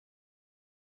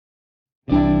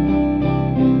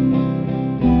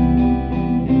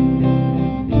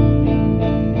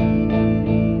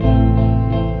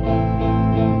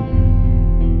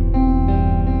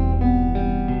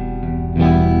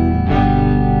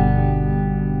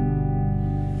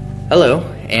Hello,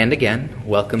 and again,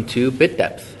 welcome to Bit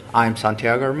Depth. I'm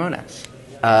Santiago Ramones.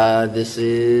 This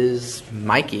is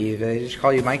Mikey. They just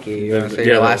call you Mikey. You want to say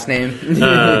your last name?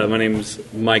 My name's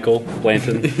Michael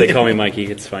Blanton. They call me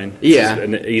Mikey. It's fine. It's Yeah, just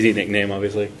an easy nickname,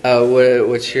 obviously.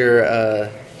 What's your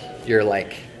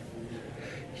like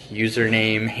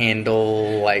username,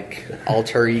 handle, like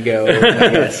alter ego? I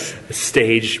guess.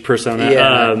 Stage persona.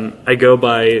 Yeah. I go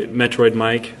by Metroyd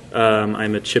Myk.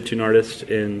 I'm a chiptune artist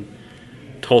in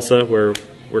Tulsa, where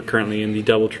we're currently in the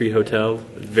DoubleTree Hotel,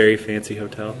 a very fancy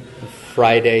hotel.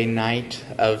 Friday night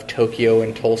of Tokyo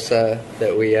and Tulsa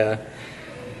that we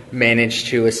managed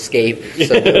to escape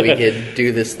so that we could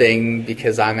do this thing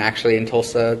because I'm actually in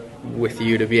Tulsa with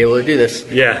you to be able to do this.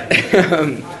 Yeah.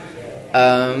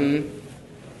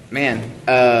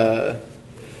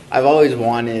 I've always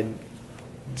wanted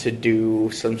to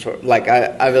do some sort like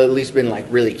I've at least been like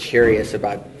really curious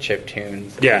about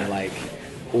chiptunes. Yeah. And like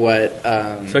what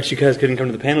Sucks you guys couldn't come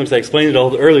to the panel because I explained it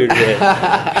all earlier today.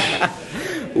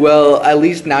 Well, at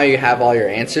least now you have all your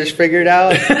answers figured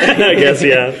out. I guess,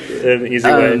 yeah. An easy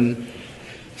way.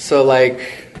 So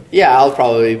like, yeah, I'll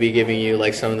probably be giving you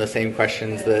like some of the same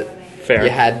questions that Fair. you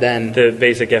had then. The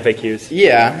basic FAQs.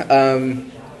 Yeah,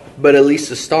 but at least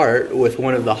to start with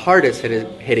one of the hardest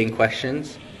hitting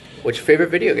questions, what's your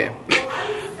favorite video game?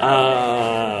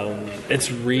 It's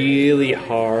really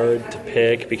hard to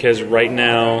pick because right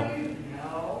now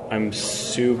I'm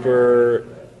super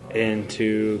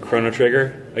into Chrono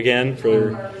Trigger again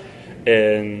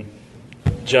and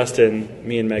Justin,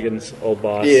 me and Megan's old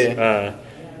boss. Yeah.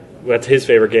 That's his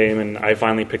favorite game, and I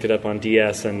finally picked it up on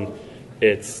DS, and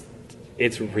it's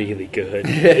really good.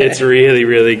 It's really,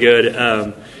 really good.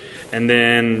 And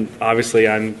then obviously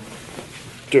I'm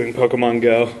doing Pokemon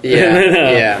Go.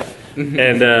 Yeah,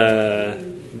 And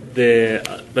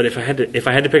but if I had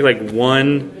to pick like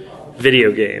one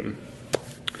video game,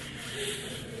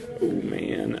 oh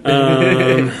man,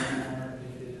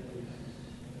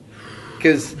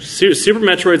 because Super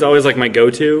Metroid's always like my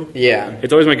go-to. yeah,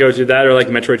 It's always my go-to. That or like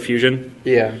Metroid Fusion.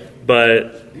 yeah,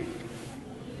 But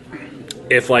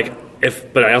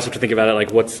but I also have to think about it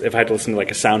like if I had to listen to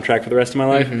like a soundtrack for the rest of my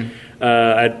life,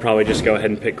 I'd probably just go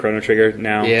ahead and pick Chrono Trigger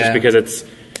now, just because it's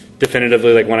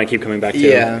definitively like one I keep coming back to.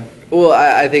 Yeah. Well,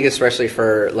 I think especially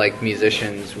for like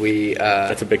musicians,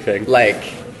 That's a big thing. like,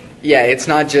 yeah, it's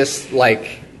not just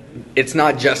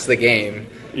the game.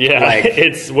 Yeah, like,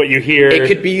 it's what you hear. It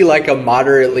could be like a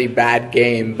moderately bad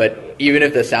game, but even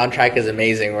if the soundtrack is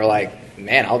amazing, we're like,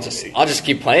 man, I'll just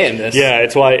keep playing this. Yeah,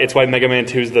 it's why Mega Man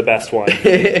 2 is the best one.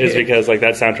 Is because like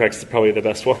that soundtrack's probably the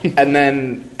best one. And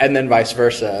then vice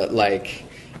versa. Like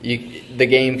the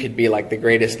game could be like the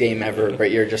greatest game ever,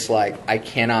 but you're just like, I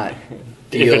cannot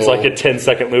deal. If it's like a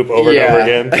 10-second loop over and over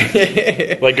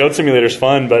again. Like Goat Simulator's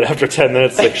fun, but after 10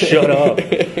 minutes, like shut up.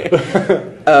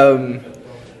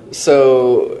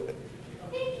 So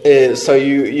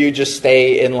you just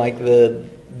stay in like the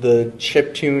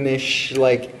chiptune-ish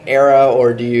like era,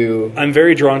 or do you? I'm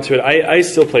very drawn to it. I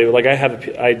still play it. Like I have a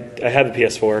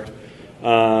PS4.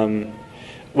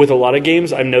 With a lot of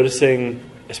games, I'm noticing,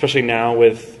 especially now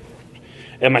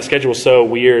and my schedule's so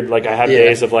weird. Like I have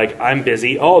days of like I'm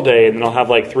busy all day, and then I'll have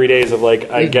like 3 days of like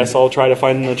I guess I'll try to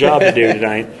find a job to do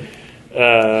tonight.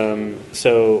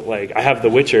 So like I have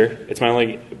The Witcher. It's the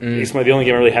only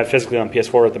game I really have physically on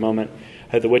PS4 at the moment.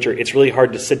 I have The Witcher. It's really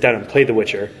hard to sit down and play The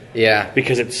Witcher. Yeah.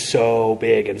 Because it's so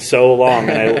big and so long,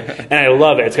 and I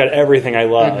love it. It's got everything I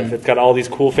love. It's got all these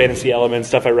cool fantasy elements,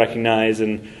 stuff I recognize,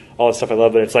 and all that stuff I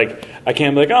love. But it's like I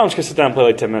can't be like, I'm just gonna sit down and play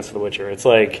like 10 minutes of The Witcher. It's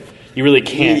like you really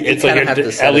can't. You it's like at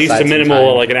least a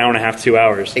minimal like an hour and a half, 2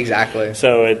 hours. Exactly.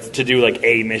 So it's to do like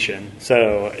a mission.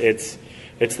 So it's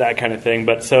that kind of thing.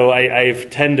 But so I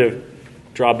tend to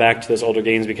draw back to those older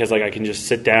games because like I can just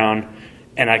sit down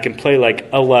and I can play like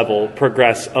a level,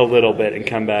 progress a little bit, and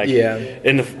come back. Yeah.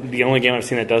 And the only game I've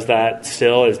seen that does that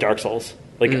still is Dark Souls.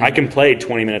 Like I can play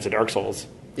 20 minutes of Dark Souls.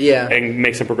 Yeah. And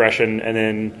make some progression, and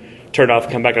then turn it off,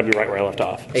 come back, I'll be right where I left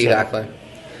off. Exactly.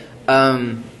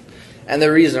 And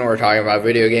the reason we're talking about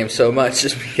video games so much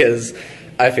is because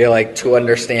I feel like to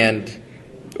understand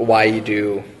why you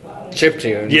do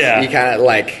chiptunes, you kind of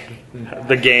like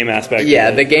the game aspect.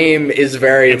 Yeah, the game is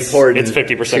very important. It's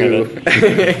 50% of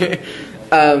it.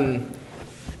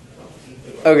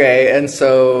 Okay, and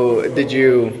so did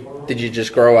you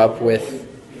just grow up with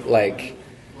like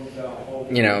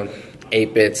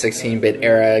 8-bit, 16-bit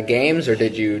era games, or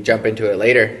did you jump into it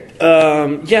later?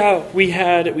 Yeah, we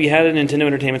had a Nintendo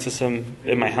Entertainment System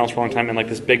in my house for a long time, and like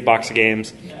this big box of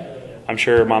games. I'm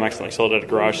sure Mom accidentally sold it at a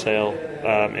garage sale.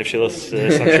 If she listens to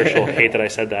this, I'm sure she'll hate that I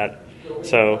said that.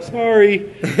 So sorry.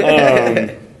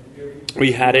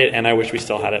 we had it, and I wish we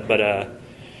still had it, but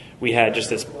we had just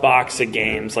this box of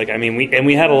games. Like, I mean,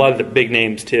 we had a lot of the big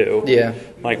names too. Yeah.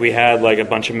 Like, we had like a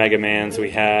bunch of Mega Mans. We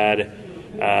had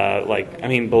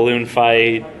Balloon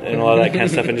Fight and a lot of that kind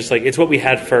of stuff, and just like it's what we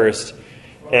had first.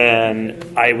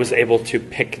 And I was able to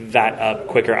pick that up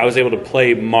quicker. I was able to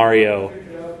play Mario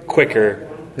quicker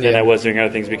than I was doing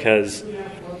other things because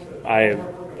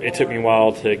it took me a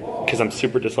while because I'm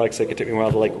super dyslexic, it took me a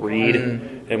while to like read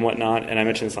and whatnot. And I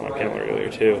mentioned this on my panel earlier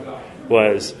too,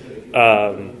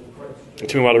 it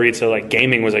took me a while to read, so like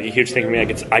gaming was like a huge thing for me. I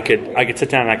could sit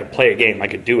down and I could play a game. I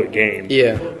could do a game.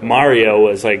 Yeah. Mario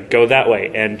was like go that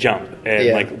way and jump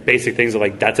and like basic things of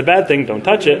like that's a bad thing, don't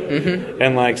touch it.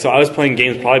 And like so I was playing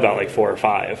games probably about like 4 or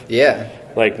 5. Yeah.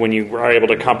 Like when you are able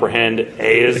to comprehend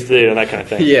A is the that kind of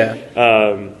thing. Yeah.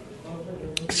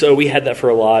 So we had that for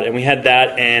a lot, and we had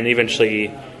that, and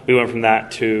eventually we went from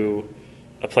that to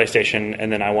a PlayStation, and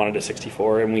then I wanted a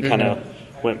 64, and we kind of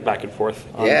went back and forth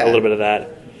on a little bit of that.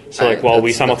 So like while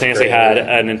we simultaneously had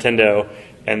a Nintendo,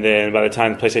 and then by the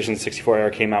time the PlayStation 64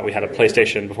 era came out, we had a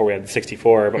PlayStation before we had the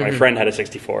 64, but my friend had a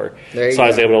 64. So I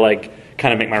was able to like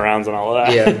kind of make my rounds on all of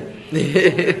that.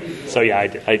 Yeah. So yeah,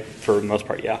 I for the most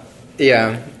part, yeah.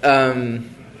 Yeah. And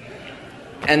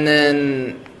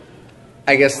then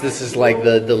I guess this is like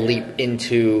the leap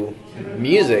into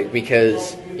music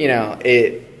because, you know,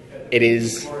 it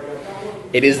is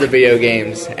the video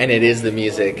games and it is the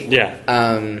music.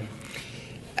 Yeah.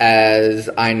 As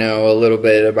I know a little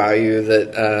bit about you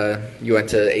that you went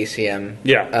to ACM.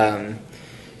 Yeah.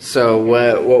 So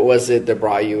what was it that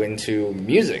brought you into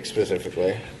music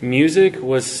specifically? Music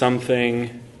was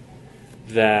something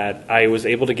that I was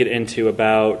able to get into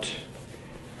about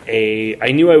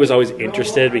I knew I was always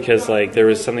interested because like there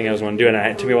was something I was wanting to do, and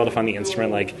it took me a while to find the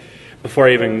instrument. Like before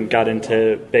I even got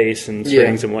into bass and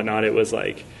strings and whatnot, it was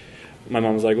like my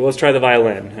mom was like, "Well, let's try the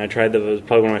violin." And I tried it was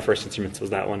probably one of my first instruments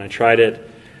was that one. I tried it.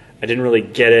 I didn't really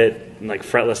get it. And, like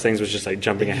fretless things was just like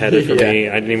jumping ahead for me.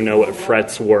 I didn't even know what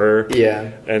frets were.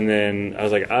 Yeah. And then I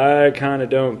was like, I kind of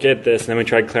don't get this. And then we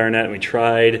tried clarinet, and we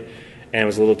tried, and it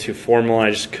was a little too formal. And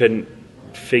I just couldn't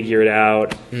figure it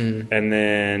out. And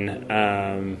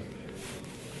then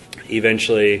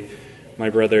eventually my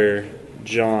brother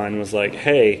John was like,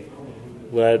 hey,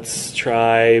 let's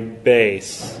try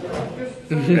bass.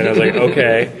 And I was like,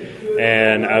 okay.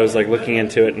 And I was like looking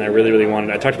into it, and I really, really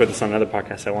wanted. I talked about this on another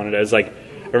podcast. I was like,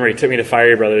 I remember he took me to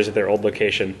Fiery Brothers at their old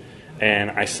location, and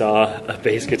I saw a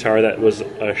bass guitar that was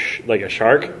like a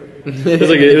shark.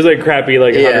 It was like crappy,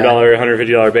 like $100,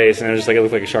 $150 bass, and it was just like it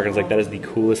looked like a shark. And I was like, that is the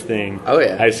coolest thing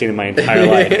I've seen in my entire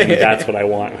life, and that's what I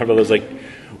want. My brother was like,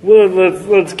 well,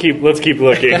 let's keep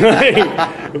looking.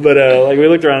 But like we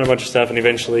looked around a bunch of stuff, and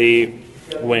eventually,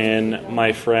 when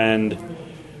my friend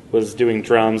was doing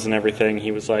drums and everything,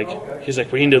 he was like,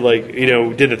 we need to like, you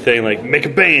know, did the thing like make a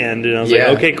band, and I was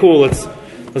like, okay, cool,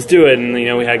 let's do it. And you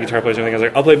know, we had guitar players and everything. I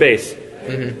was like, I'll play bass,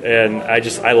 and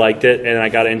I liked it, and I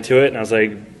got into it, and I was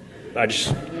like,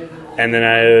 and then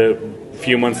a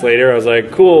few months later, I was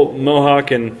like, cool,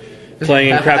 Mohawk and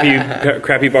playing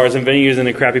crappy bars and venues in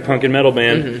a crappy punk and metal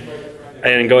band.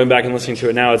 And going back and listening to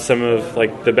it now, it's some of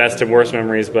like the best and worst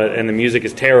memories. And the music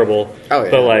is terrible. Oh,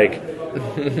 yeah. But like,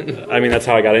 I mean, that's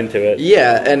how I got into it.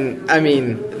 Yeah, and I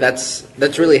mean, that's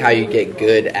really how you get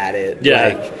good at it. Yeah,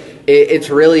 like, it's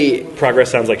really progress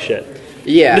sounds like shit.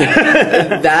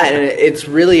 Yeah, that and it's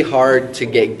really hard to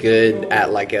get good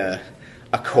at like a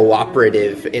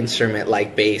cooperative instrument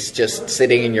like bass, just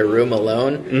sitting in your room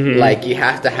alone. Like you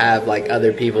have to have like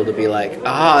other people to be like,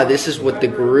 this is what the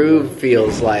groove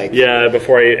feels like. Yeah, I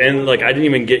didn't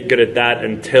even get good at that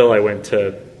until I went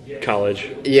to college.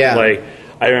 Yeah, like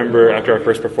I remember after our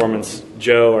first performance,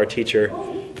 Joe, our teacher,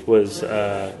 was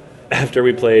after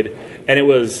we played, and it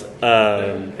was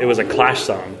a Clash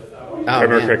song. If I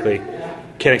remember correctly.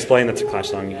 Can't explain that's a Clash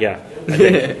song. Yeah,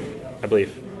 I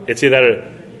believe it's either that or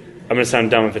I'm going to sound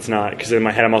dumb if it's not, because in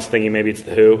my head I'm also thinking maybe it's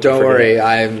The Who. Don't worry,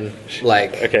 I'm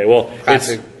like... Okay, well,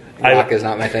 classic rock is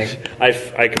not my thing.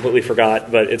 I completely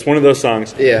forgot, but it's one of those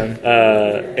songs. Yeah.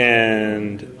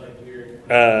 And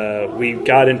we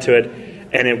got into it,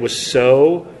 and it was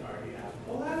so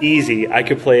easy. I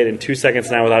could play it in 2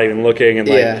 seconds now without even looking. And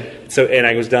and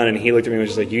I was done, and he looked at me and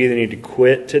was just like, you either need to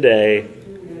quit today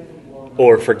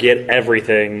or forget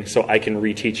everything so I can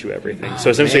reteach you everything. So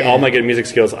essentially all my good music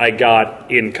skills I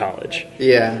got in college.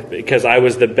 Yeah. Because I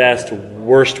was the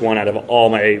worst one out of all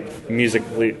my friends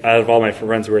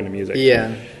who were into music.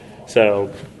 Yeah.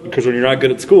 So, because when you're not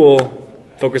good at school,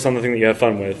 focus on the thing that you have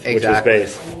fun with, which was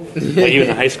bass. Like even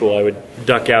in high school, I would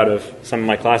duck out of some of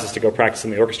my classes to go practice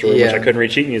in the orchestra room, which I couldn't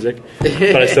read sheet music,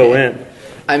 but I still went.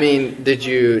 I mean, did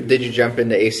you jump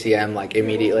into ACM like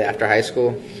immediately after high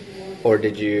school, or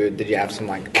did you have some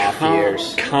like off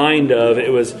years? Kind of.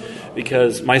 It was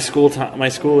because my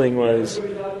schooling was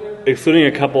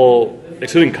excluding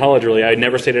college. Really, I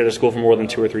never stayed at a school for more than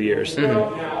 2 or 3 years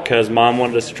because Mom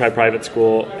wanted us to try private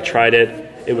school. I tried it.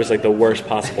 It was like the worst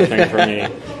possible thing for me.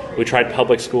 We tried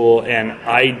public school, and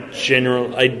I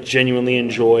genuinely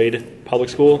enjoyed public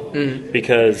school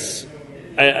because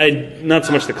I not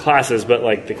so much the classes, but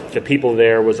like the people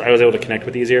there I was able to connect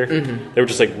with easier. They were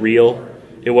just like real.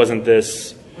 It wasn't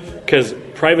this because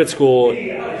private school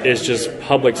is just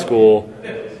public school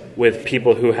with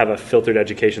people who have a filtered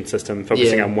education system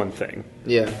focusing on one thing,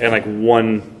 and like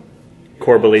one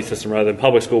core belief system, rather than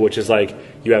public school, which is like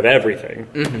you have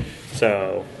everything.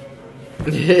 So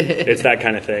it's that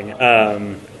kind of thing.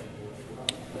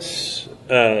 It's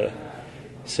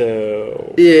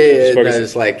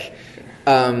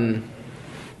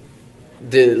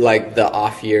like the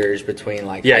off years between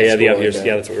like high school the off years.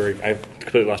 That's what I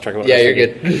completely lost track of. You're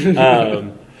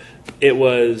good. It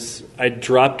was I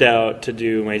dropped out to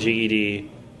do my GED,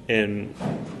 and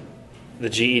the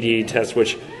GED test,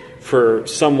 which for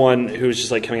someone who's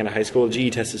just like coming out of high school, the GED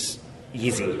test is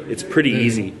easy. It's pretty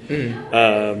easy.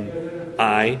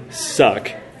 I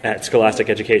suck at scholastic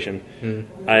education.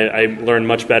 I learned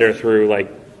much better through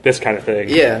like this kind of thing.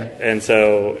 And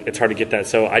so it's hard to get that.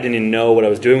 So I didn't even know what I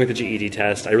was doing with the GED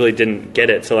test. I really didn't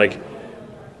get it. So like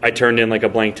I turned in like a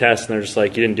blank test, and they're just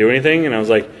like, you didn't do anything? And I was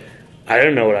like, I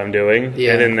don't know what I'm doing. And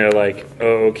then they're like,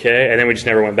 oh, okay. And then we just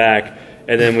never went back.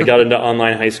 And then we got into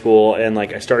online high school, and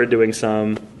like I started doing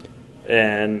some,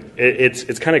 and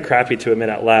it's kind of crappy to admit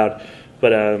out loud,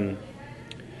 but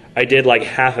I did like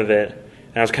half of it,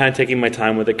 and I was kind of taking my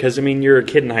time with it because I mean you're a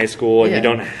kid in high school, and you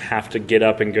don't have to get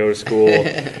up and go to school.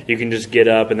 You can just get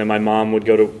up, and then my mom would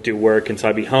go to do work, and so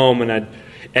I'd be home,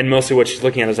 and mostly what she's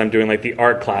looking at is I'm doing like the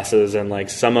art classes and like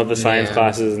some of the science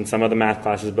classes and some of the math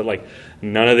classes, but like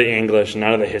none of the English,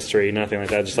 none of the history, nothing like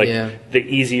that. Just like the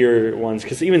easier ones,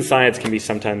 because even science can be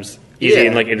sometimes easy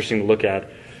and like interesting to look at.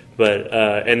 But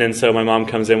and then so my mom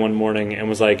comes in one morning and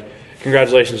was like,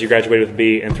 "Congratulations, you graduated with a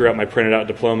B," and threw out my printed out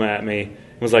diploma at me.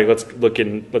 And was like, "Let's what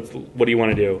do you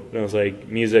want to do?" And I was like,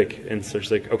 "Music." And so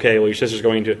she's like, "Okay, well your sister's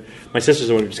going to." My sister's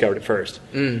the one who discovered it first,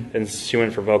 and she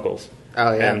went for vocals.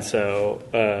 Oh yeah. And so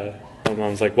my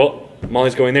mom's like, "Well,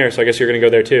 Molly's going there, so I guess you're going to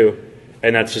go there too."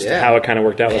 And that's just how it kind of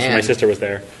worked out. Was my sister was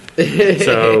there,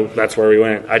 so that's where we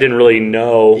went. I didn't really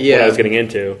know what I was getting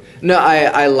into. No,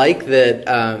 I like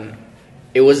that.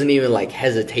 It wasn't even like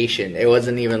hesitation. It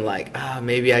wasn't even like,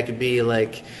 maybe I could be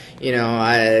like,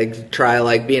 I try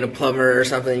like being a plumber or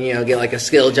something. Get like a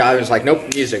skill job. It's like,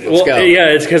 nope, music. Let's go. Yeah,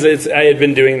 it's because I had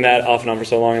been doing that off and on for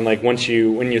so long, and like when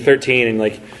you're 13 and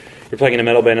like you're playing in a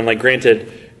metal band, and like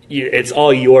granted, it's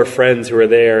all your friends who are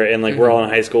there, and like we're all in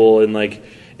high school, and like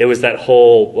it was that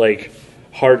whole like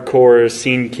hardcore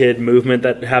scene kid movement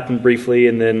that happened briefly,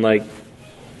 and then like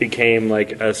became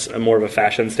like a more of a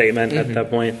fashion statement at that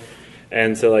point.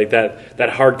 And so like that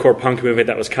hardcore punk movement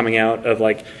that was coming out of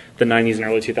like the 90s and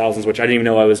early 2000s, which I didn't even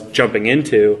know I was jumping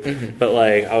into, but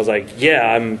like I was like,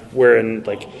 I'm wearing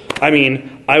like, I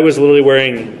mean, I was literally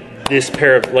wearing this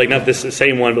pair of like, not this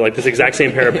same one, but like this exact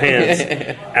same pair of pants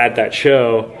at that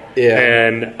show.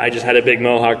 And I just had a big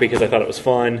mohawk because I thought it was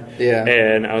fun.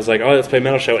 And I was like, oh, let's play a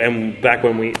metal show. And back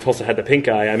when Tulsa had the pink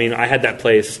eye, I mean, I had that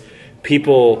place,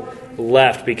 people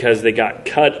left because they got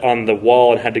cut on the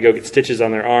wall and had to go get stitches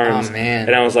on their arms. Oh, man.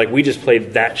 And I was like, we just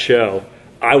played that show.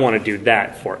 I want to do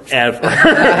that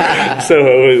forever.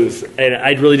 So it was, and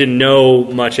I really didn't know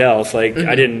much else. Like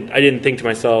I didn't think to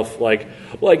myself like,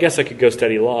 well, I guess I could go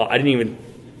study law. I didn't even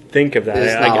think of that.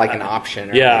 It's not like an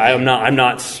option. I'm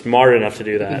not smart enough to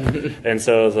do that. And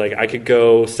so I was like, I could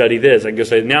go study this. I could go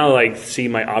study now. Like see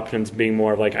my options being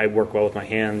more of like I work well with my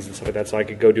hands and stuff like that. So I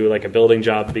could go do like a building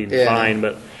job, be fine,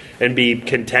 and be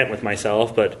content with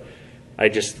myself. But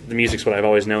the music's what I've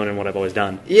always known and what I've always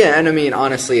done. Yeah, and I mean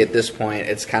honestly, at this point,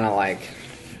 it's kind of like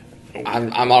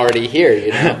I'm already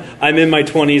here. I'm in my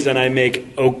 20s and I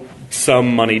make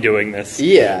some money doing this.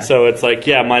 So it's like,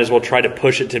 might as well try to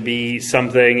push it to be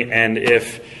something, and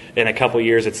if in a couple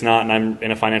years it's not and I'm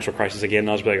in a financial crisis again,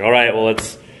 I'll just be like, all right, well,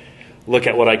 let's look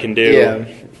at what I can do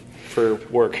for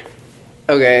work.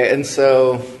 Okay, and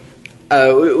so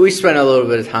we spent a little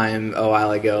bit of time a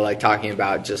while ago like talking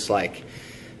about just like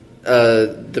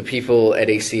the people at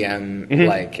ACM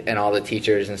like and all the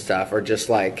teachers and stuff are just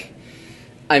like,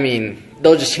 I mean,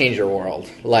 they'll just change your world.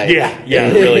 Like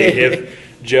really. If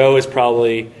Joe is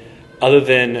probably, other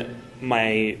than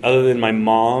my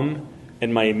mom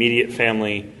and my immediate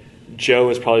family, Joe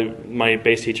is probably, my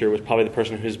bass teacher was probably the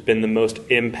person who's been the most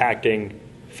impacting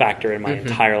factor in my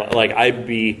entire life. Like, I'd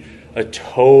be a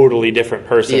totally different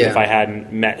person if I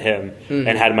hadn't met him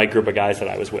and had my group of guys that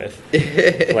I was with.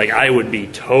 Like, I would be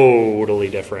totally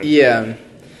different. Yeah.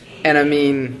 And I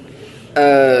mean,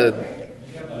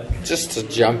 just to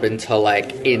jump into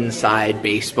like inside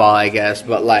baseball, I guess,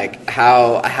 but like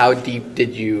how deep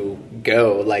did you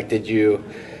go? Like, did you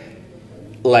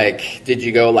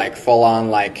go like full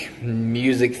on like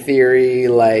music theory?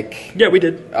 Like, Yeah, we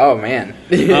did. oh man.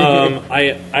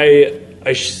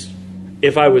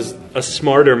 If I was a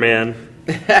smarter man,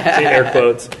 air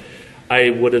quotes, I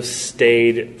would have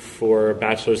stayed for a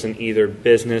bachelor's in either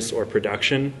business or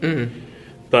production.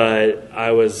 But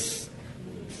I wasn't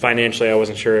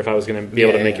sure if I was going to be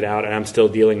able to make it out, and I'm still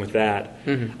dealing with that.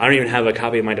 I don't even have a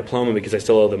copy of my diploma because I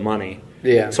still owe them money.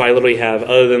 Yeah. So I literally have,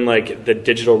 other than like the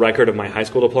digital record of my high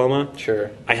school diploma, Sure.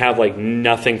 I have like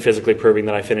nothing physically proving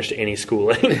that I finished any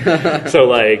schooling. So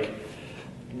like,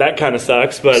 that kind of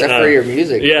sucks. But Except for your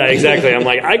music. Yeah, exactly. I'm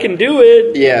like, I can do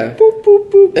it. Yeah. Boop, boop,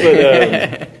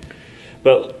 boop.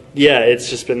 But yeah, it's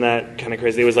just been that kind of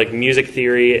crazy. It was like music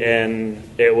theory, and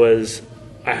it was,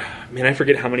 I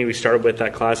forget how many we started with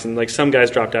that class, and like some guys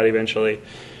dropped out eventually.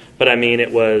 But I mean,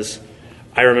 it was,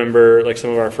 I remember like some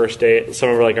of our first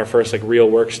like real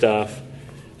work stuff.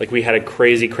 Like, we had a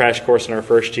crazy crash course in our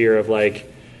first year of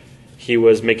like, he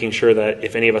was making sure that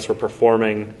if any of us were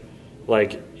performing,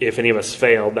 like if any of us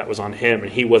failed, that was on him,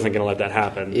 and he wasn't going to let that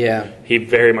happen. Yeah. He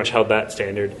very much held that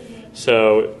standard.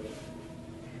 So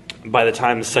by the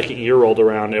time the second year rolled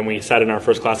around and we sat in our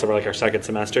first class of like our second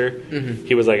semester,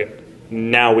 he was like,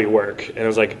 now we work. And I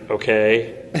was like,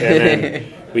 okay. And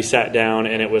then we sat down,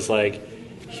 and it was like,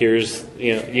 here's,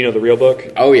 you know the real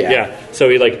book? Oh, yeah. Yeah. So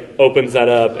he like opens that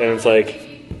up, and it's like,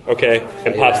 okay,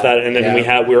 and pops that, and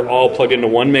then we were all plugged into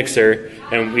one mixer,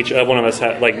 and each one of us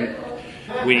had like,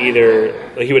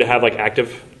 he would have like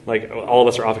active, like all of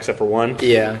us are off except for one.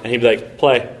 Yeah. And he'd be like,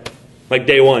 play. Like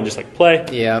day one, just like play.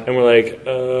 Yeah. And we're like,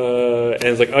 and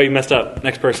it's like, oh, you messed up.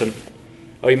 Next person.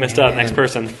 Oh, you messed up. Next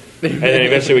person. And then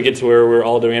eventually we get to where we're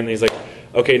all doing it, and he's like,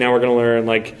 okay, now we're going to learn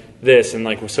like this. And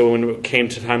like, so when it came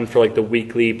to time for like the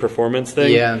weekly performance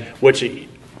thing, which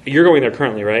you're going there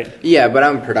currently, right? Yeah, but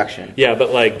I'm in production. Yeah,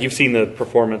 but like you've seen the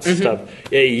performance stuff.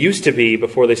 It used to be,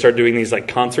 before they started doing these like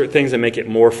concert things and make it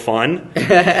more fun,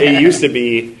 it used to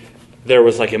be, there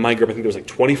was like in my group, I think there was like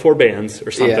 24 bands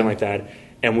or something like that.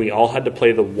 And we all had to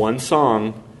play the one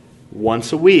song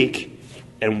once a week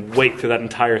and wait through that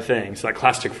entire thing. So that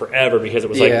class took forever because it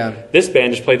was like, this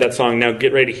band just played that song, now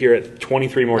get ready to hear it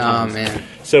 23 more times. Oh, man.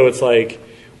 So it's like,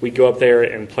 we go up there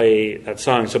and play that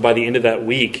song. So by the end of that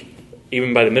week,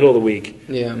 even by the middle of the week,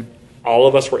 all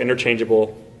of us were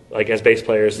interchangeable, like as bass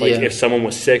players. Like if someone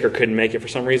was sick or couldn't make it for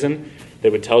some reason, they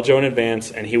would tell Joe in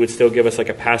advance, and he would still give us like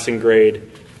a passing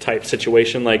grade type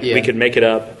situation. Like we could make it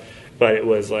up, but it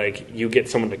was like, you get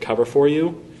someone to cover for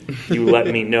you. You let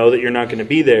me know that you're not going to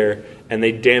be there, and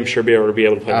they damn sure be able to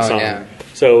play the song. Yeah.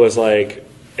 So it was like,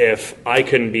 if I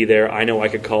couldn't be there, I know I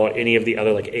could call any of the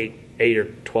other like eight or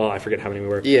 12, I forget how many we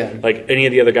were. Yeah. Like any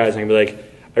of the other guys, I can be like,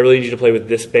 I really need you to play with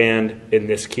this band in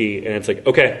this key. And it's like,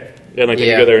 okay. And like, they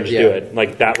can go there and just do it.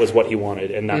 Like, that was what he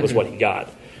wanted, and that was what he got.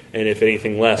 And if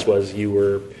anything less was, he'd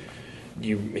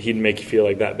make you feel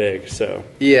like that big, so.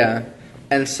 Yeah.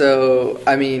 And so,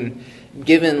 I mean,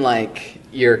 given like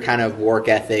your kind of work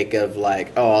ethic of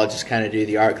like, oh, I'll just kind of do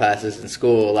the art classes in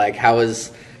school, like how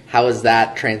is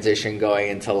that transition going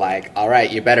into like, all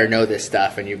right, you better know this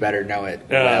stuff and you better know it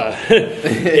well?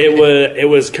 It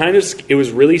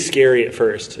was really scary at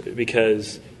first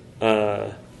because,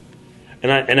 and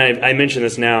I mention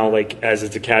this now like as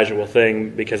it's a casual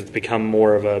thing because it's become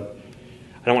more of a,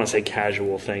 I don't want to say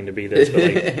casual thing to be this, but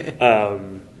like,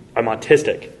 I'm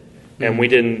autistic, and we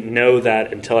didn't know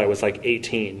that until I was like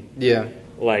 18. Yeah.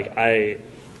 Like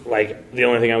the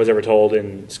only thing I was ever told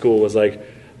in school was like,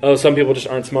 oh, some people just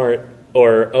aren't smart,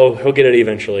 or oh, he'll get it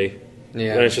eventually.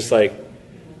 Yeah. And it's just like,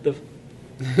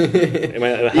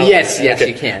 yes, okay.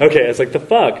 You can. Okay, it's like the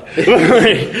fuck.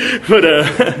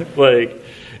 Like,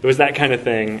 it was that kind of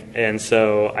thing, and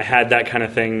so I had that kind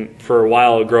of thing for a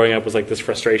while. Growing up was like this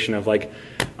frustration of like,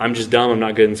 I'm just dumb, I'm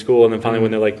not good in school, and then finally when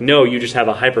they're like, no, you just have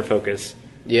a hyper focus.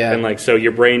 Yeah. And like, so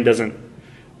your brain doesn't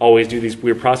always do these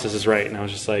weird processes right, and I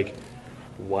was just like,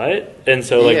 what? And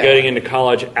so like getting into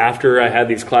college after I had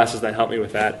these classes that helped me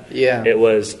with that, it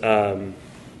was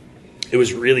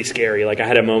really scary. Like, I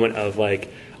had a moment of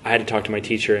like, I had to talk to my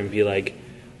teacher and be like,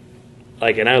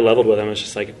 and I leveled with him. I was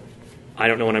just like, I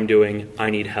don't know what I'm doing. I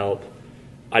need help.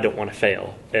 I don't want to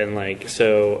fail. And like,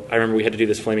 so I remember we had to do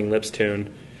this Flaming Lips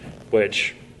tune,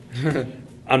 which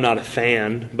I'm not a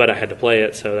fan, but I had to play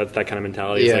it, so that's that kind of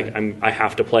mentality. Yeah. It's like I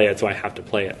have to play it, so I have to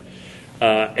play it.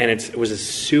 And it was a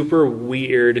super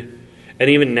weird, and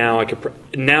even now I could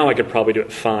probably do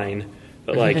it fine,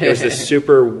 but like it was this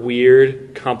super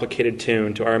weird, complicated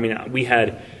tune. I mean, we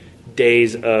had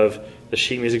days of the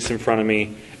sheet music's in front of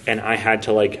me, and I had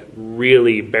to like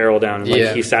really barrel down.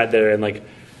 Like he sat there and like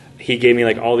he gave me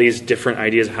like all these different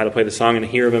ideas of how to play the song, and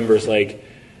he remembers like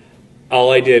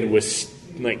all I did was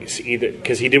like either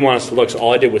because he didn't want us to look, so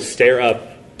all I did was stare up,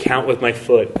 count with my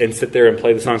foot, and sit there and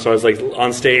play the song. So I was like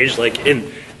on stage, like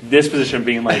in this position,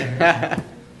 being like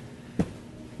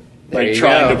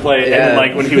trying to play it. And then,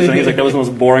 like when he was saying, he's like, that was the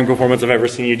most boring performance I've ever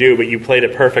seen you do, but you played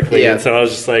it perfectly. And so I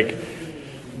was just like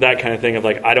that kind of thing of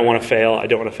like, I don't want to fail. I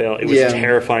don't want to fail. It was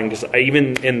terrifying because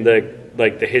even in the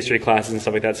like the history classes and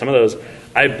stuff like that, some of those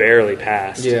I barely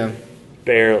passed.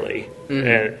 Barely.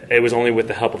 And it was only with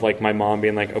the help of like my mom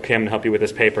being like, okay, I'm gonna help you with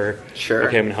this paper. Sure.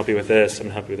 Okay, I'm gonna help you with this. I'm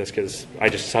gonna help you with this because I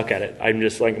just suck at it. I'm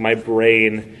just like my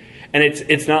brain, and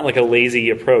it's not like a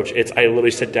lazy approach. It's I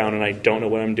literally sit down and I don't know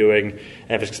what I'm doing.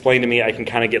 And if it's explained to me, I can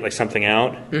kind of get like something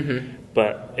out.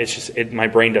 But it's just my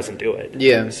brain doesn't do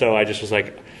it. So I just was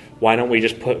like, why don't we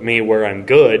just put me where I'm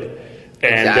good,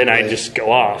 and then I just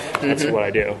go off. That's what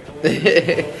I do.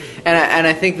 and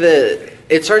I think that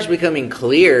it starts becoming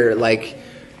clear, like.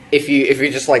 If you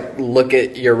just like look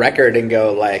at your record and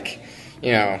go like,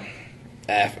 you know,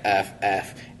 F F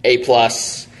F A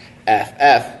plus F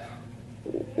F,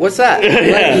 what's that?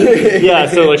 Yeah.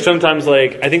 So like sometimes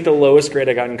like I think the lowest grade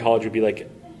I got in college would be like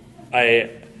the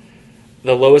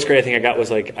lowest grade I think I got was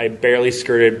like I barely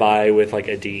skirted by with like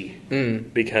a D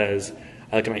because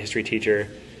I looked at my history teacher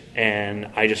and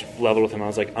I just leveled with him. I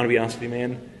was like, I'm gonna be honest with you,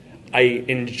 man. I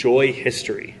enjoy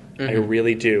history. I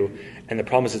really do. And the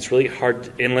problem is it's really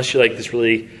hard, unless you're like this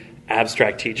really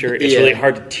abstract teacher, it's really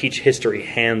hard to teach history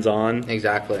hands-on.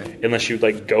 Exactly. Unless you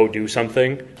like go do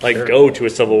something. Like go to a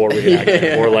Civil War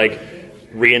reenactment or like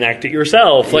reenact it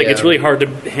yourself. Like it's really hard to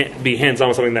be hands-on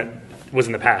with something that was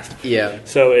in the past.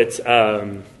 So it's,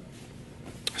 so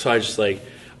I just like,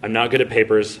 I'm not good at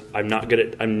papers. I'm not good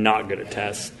at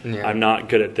tests. I'm not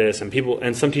good at this.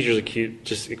 And some teachers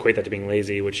just equate that to being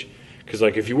lazy, which, because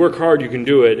like if you work hard, you can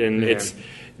do it. And it's,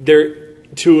 there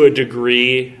to a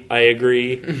degree, I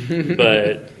agree,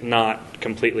 but not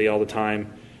completely all the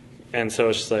time. And so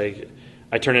it's just like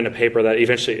I turned in a paper that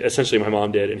essentially my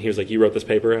mom did, and he was like, "You wrote this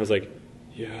paper?" I was like,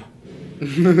 "Yeah,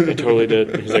 I totally did."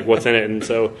 And he's like, "What's in it?" And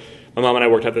so my mom and I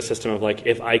worked out the system of like,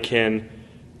 if I can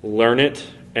learn it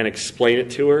and explain it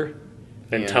to her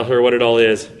and tell her what it all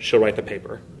is, she'll write the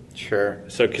paper. Sure.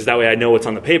 So because that way I know what's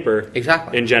on the paper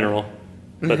in general,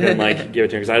 but then like give it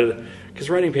to her because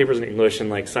writing papers in English and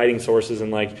like citing sources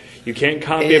and like you can't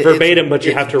copy it verbatim, but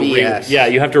you have to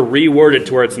you have to reword it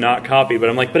to where it's not copy. But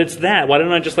I'm like, but it's that. Why don't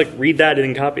I just like read that and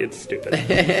then copy? It's stupid.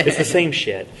 It's the same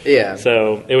shit.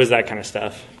 So it was that kind of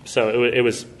stuff. So it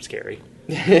was scary.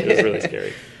 It was really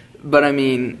scary. But I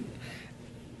mean,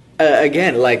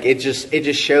 again, like it just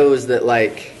shows that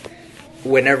like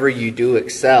whenever you do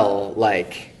excel,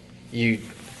 like you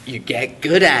get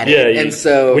good at it. And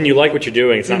so when you like what you're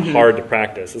doing, it's not hard to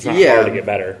practice. It's not hard to get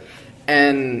better.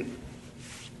 And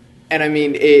I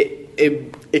mean,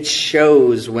 it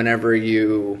shows whenever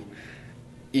you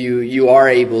are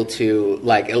able to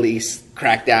like at least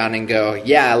crack down and go,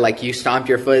 like you stomped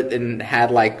your foot and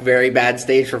had like very bad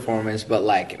stage performance, but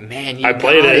like, man, you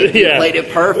played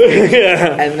it perfect.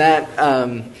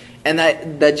 And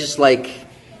that just like,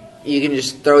 you can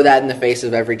just throw that in the face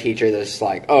of every teacher that's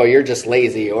like, oh, you're just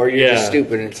lazy or you're just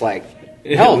stupid. And it's like,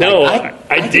 no,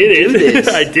 I did it.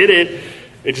 I did it.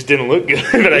 It just didn't look good,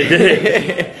 but I did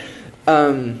it.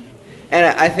 And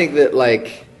I think that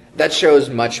like that shows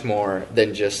much more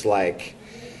than just like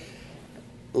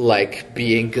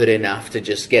being good enough to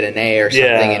just get an A or something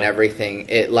and everything.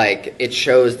 It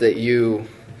shows that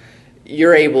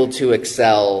you're able to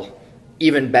excel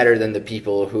even better than the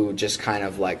people who just kind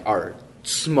of like are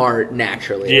smart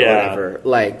naturally or whatever.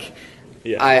 Like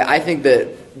I think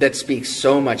that speaks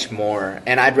so much more,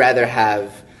 and I'd rather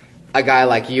have a guy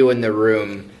like you in the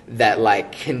room that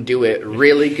like can do it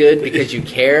really good because you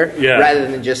care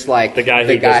rather than just like the guy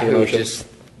who just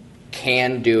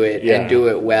can do it and do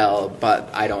it well, but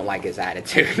I don't like his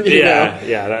attitude. You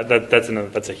know?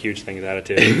 That's a huge thing, his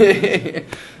attitude.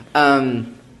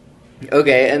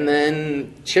 Okay, and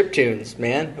then chiptunes,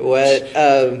 man. What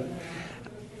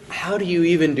how do you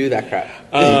even do that crap?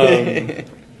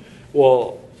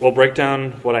 Well, we'll break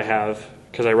down what I have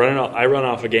because I run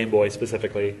off a Game Boy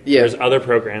specifically. There's other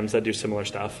programs that do similar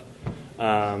stuff.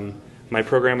 My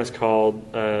program is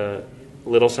called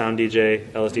Little Sound DJ,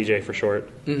 LSDJ for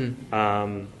short.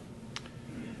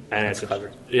 And That's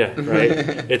clever. Yeah, right.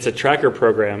 It's a tracker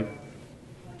program.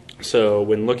 So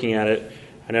when looking at it,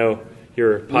 I know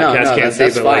your podcast can't see,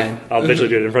 but like I'll visually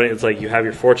do it in front of you. It's like you have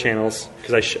your 4 channels,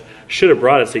 because I should have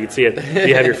brought it so you could see it.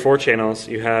 You have your 4 channels.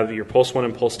 You have your pulse 1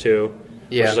 and pulse 2,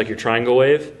 which is like your triangle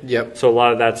wave. Yep. So a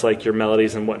lot of that's like your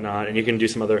melodies and whatnot, and you can do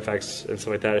some other effects and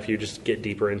stuff like that if you just get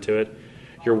deeper into it.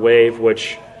 Your wave,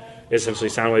 which is essentially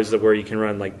sound waves, where you can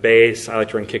run like bass. I like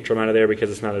to run kick drum out of there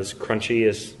because it's not as crunchy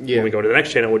as when we go to the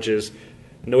next channel, which is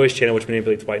noise channel, which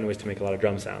manipulates white noise to make a lot of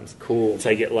drum sounds. Cool. So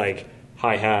I get like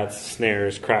hi-hats,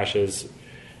 snares, crashes,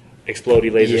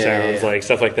 explodey laser sounds, like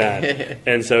stuff like that.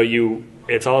 And so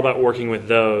it's all about working with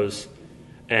those.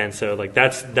 And so like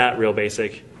that's that real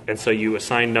basic. And so you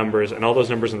assign numbers, and all those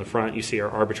numbers in the front you see are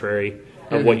arbitrary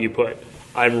of what you put.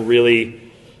 I'm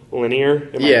really linear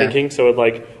in my thinking. So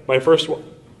like my first one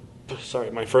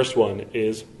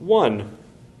is 1.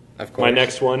 Of course. My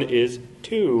next one is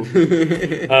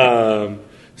 2.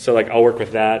 So like I'll work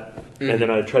with that, and then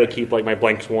I try to keep like my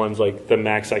blank ones like the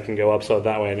max I can go up, so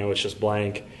that way I know it's just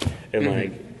blank, and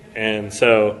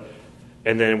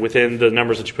and then within the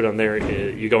numbers that you put on there,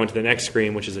 you go into the next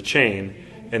screen, which is a chain,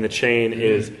 and the chain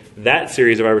is that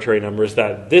series of arbitrary numbers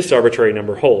that this arbitrary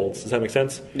number holds. Does that make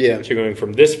sense? Yeah. So you're going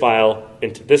from this file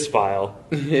into this file,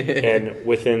 and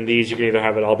within these you can either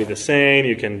have it all be the same.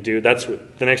 You can do the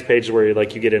next page is where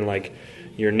you get in like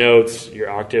your notes, your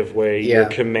octave way, your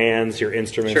commands, your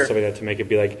instruments, stuff like that, to make it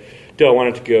be like, do I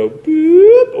want it to go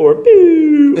boop or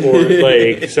boo or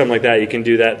like something like that? You can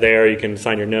do that there. You can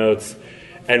assign your notes,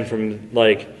 and from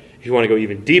like if you want to go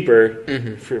even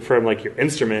deeper from like your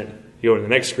instrument, you go to the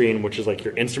next screen, which is like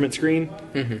your instrument screen,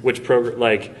 which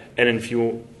and then if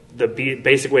you the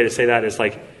basic way to say that is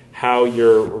like how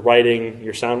you're writing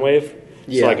your sound wave.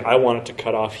 So like I want it to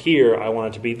cut off here, I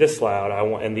want it to be this loud,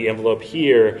 and the envelope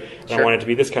here, and I want it to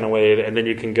be this kind of wave, and then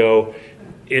you can go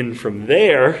in from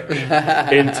there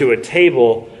into a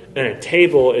table, and a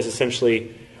table is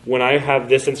essentially when I have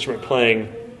this instrument playing,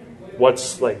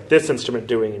 what's like this instrument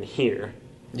doing in here.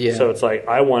 Yeah. So it's like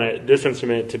I want this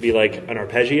instrument to be like an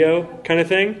arpeggio kind of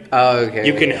thing. Oh, okay.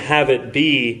 You can have it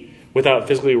be without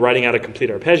physically writing out a complete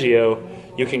arpeggio.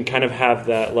 You can kind of have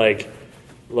that like.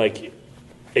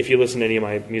 If you listen to any of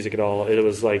my music at all, it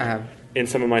was like in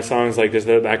some of my songs, like there's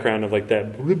the background of like that.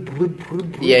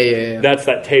 Yeah. That's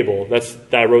that table. That's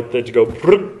that I wrote that to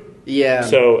go. Yeah.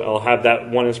 So I'll have that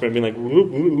one instrument being like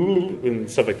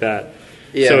and stuff like that.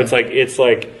 Yeah. So it's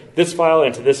like this file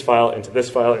into this file into this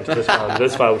file into this file into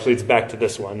this file, which leads back to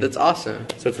this one. That's awesome.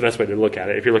 So it's the best way to look at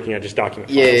it if you're looking at just document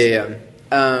files. Yeah.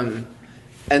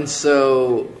 And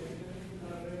so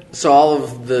all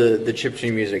of the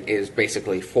chiptune music is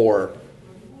basically 4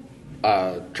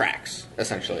 tracks,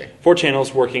 essentially. 4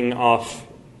 channels working off,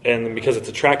 and because it's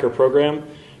a tracker program,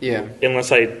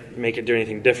 unless I make it do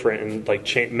anything different and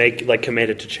command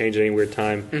it to change at any weird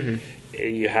time,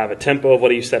 you have a tempo of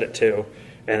what you set it to,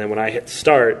 and then when I hit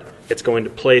start, it's going to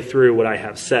play through what I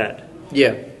have set.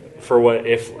 Yeah.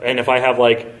 If I have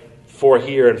like 4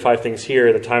 here and 5 things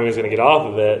here, the timing is going to get off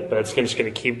of it, but it's just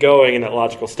going to keep going in that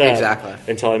logical step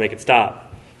until I make it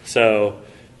stop. So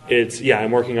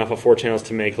I'm working off of 4 channels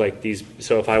to make like these.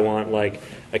 So if I want like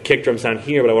a kick drum sound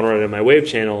here, but I want to run it in my wave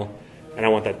channel, and I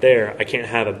want that there, I can't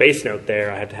have a bass note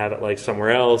there. I have to have it like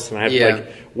somewhere else, and I have to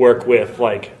like work with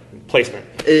like placement.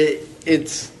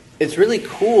 It's really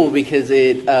cool because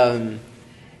it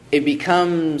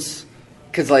becomes,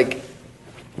 because like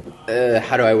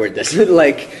how do I word this?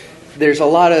 Like there's a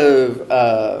lot of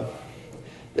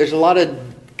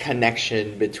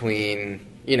connection between,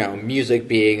 you know, music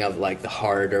being of like the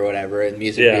heart or whatever, and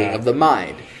music being of the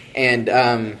mind. And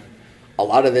a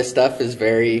lot of this stuff is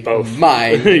very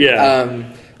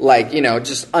mind. Like, you know,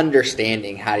 just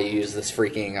understanding how to use this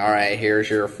freaking, all right, here's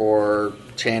your 4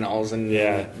 channels, and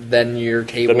then your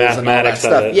tables and all that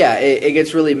stuff. Yeah, it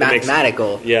gets really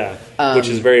mathematical. Which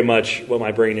is very much what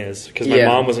my brain is. Because my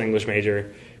mom was an English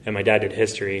major, and my dad did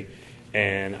history.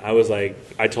 And I was like,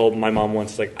 I told my mom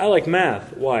once, like, I like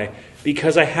math. Why?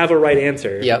 Because I have a right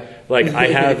answer. Yep. Like, I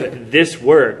have, this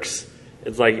works.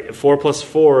 It's like 4 plus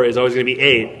 4 is always going to be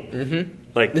 8. Mm-hmm.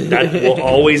 Like, that will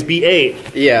always be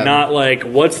 8. Yeah. Not like,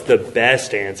 what's the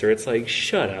best answer? It's like,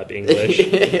 shut up, English.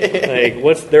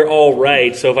 Like, they're all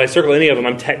right. So if I circle any of them,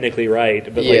 I'm technically right.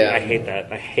 But, like, I hate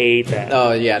that. I hate that.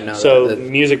 Oh, yeah, no. So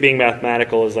music being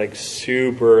mathematical is, like,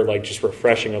 super, like, just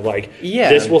refreshing of, like,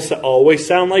 this will always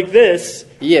sound like this.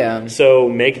 Yeah. So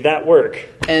make that work.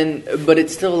 But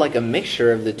it's still like a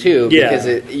mixture of the two. Because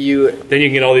then you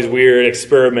can get all these weird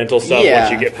experimental stuff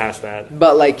once you get past that.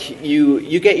 But like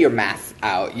you get your math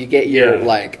out. You get your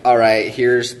like, all right,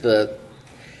 here's the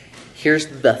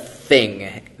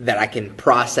thing that I can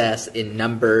process in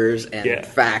numbers and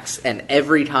facts, and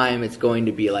every time it's going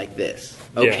to be like this.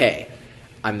 Okay,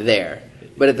 I'm there.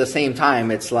 But at the same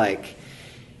time, it's like,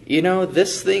 you know,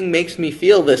 this thing makes me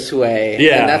feel this way,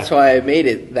 and that's why I made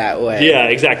it that way. Yeah,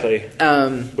 exactly.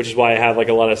 Which is why I have like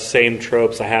a lot of same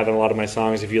tropes I have in a lot of my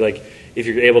songs. If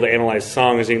you're able to analyze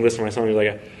songs and you listen to my song, you're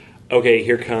like, okay,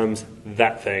 here comes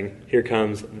that thing. Here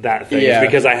comes that thing. Yeah. It's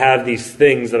because I have these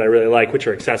things that I really like, which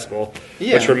are accessible.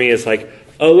 Yeah. Which for me is like,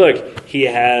 oh, look, he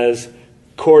has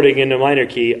chording in a minor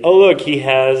key. Oh, look, he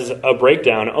has a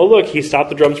breakdown. Oh, look, he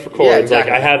stopped the drums for chords. Yeah,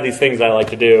 exactly. Like, I have these things that I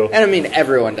like to do. And I mean,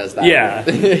 everyone does that. Yeah.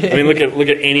 I mean, look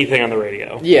at anything on the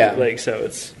radio. Yeah. Like, so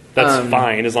that's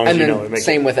fine as long as you know it.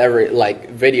 Same with every, like,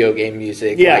 video game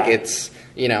music. Yeah. Like, it's,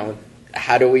 you know,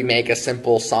 how do we make a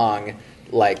simple song,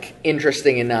 like,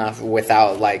 interesting enough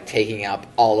without, like, taking up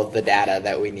all of the data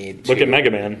that we need to... Look at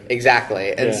Mega Man.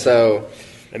 Exactly. And so...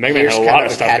 And Mega Man had a lot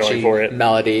of stuff going for it.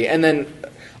 Melody. And then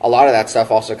a lot of that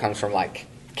stuff also comes from, like,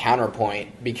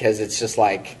 Counterpoint, because it's just,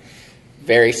 like,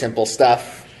 very simple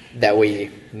stuff that we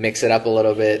mix it up a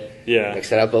little bit. Yeah.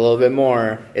 Mix it up a little bit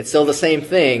more. It's still the same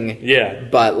thing. Yeah.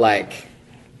 But, like,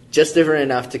 just different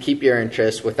enough to keep your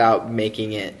interest without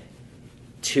making it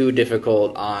too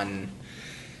difficult on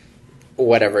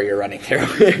whatever you're running through.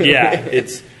 Yeah, and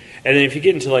then if you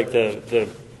get into like the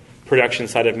production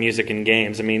side of music and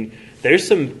games, I mean, there's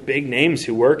some big names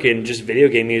who work in just video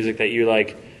game music that you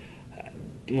like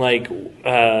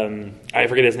I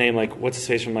forget his name, like what's his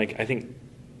face from, like, I think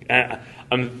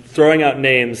I'm throwing out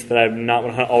names that I'm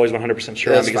not always 100%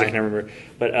 sure on because I can't remember,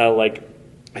 but like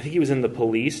I think he was in The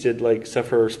Police, did like stuff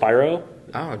for Spyro.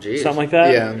 Oh, geez. Something like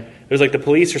that. Yeah. It was like The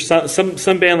Police or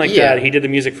some band like that. He did the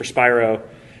music for Spyro,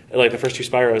 like the first two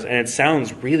Spyros, and it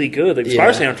sounds really good. Like the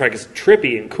Spyro soundtrack is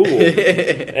trippy and cool,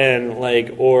 and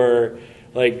like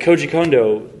Koji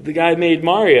Kondo, the guy who made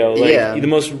Mario, like the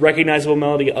most recognizable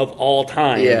melody of all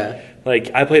time. Yeah.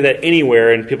 Like I play that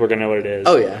anywhere and people are gonna know what it is.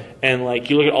 Oh yeah. And like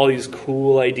you look at all these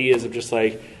cool ideas of just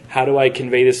like, how do I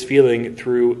convey this feeling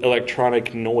through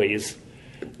electronic noise?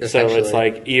 So it's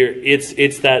like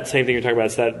it's that same thing you're talking about.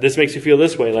 It's that this makes you feel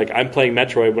this way. Like I'm playing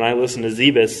Metroid when I listen to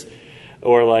Zebus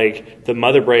or like the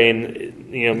Mother Brain,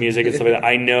 music and stuff like that.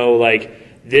 I know like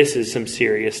this is some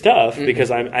serious stuff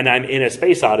because I'm in a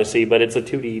space odyssey, but it's a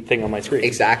 2D thing on my screen.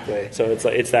 Exactly. So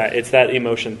it's that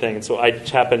emotion thing, and so I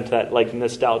tap into that like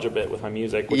nostalgia bit with my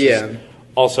music, which is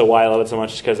also why I love it so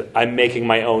much, because I'm making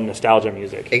my own nostalgia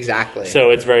music. Exactly. So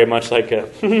it's very much like a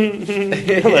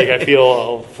like I feel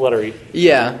all fluttery.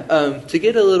 Yeah. To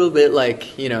get a little bit like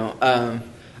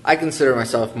I consider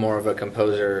myself more of a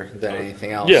composer than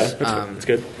anything else. Yeah, that's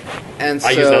good. And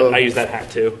I use that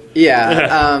hat too.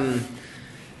 Yeah.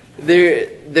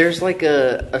 There's like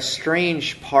a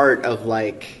strange part of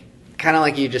like, kind of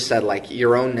like you just said, like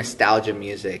your own nostalgia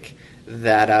music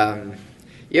that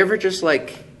you ever just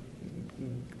like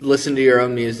listen to your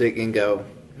own music and go,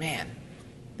 man,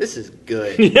 this is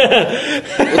good. And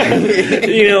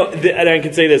I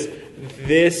can say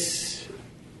this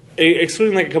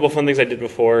excluding like a couple of fun things I did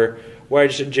before where I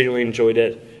just genuinely enjoyed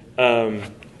it,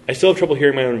 I still have trouble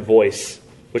hearing my own voice,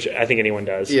 which I think anyone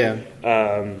does. Yeah.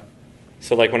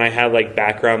 So like when I have like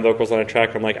background vocals on a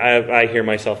track, I'm like, I hear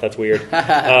myself, that's weird.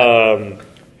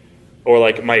 Or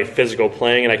like my physical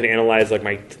playing, and I can analyze like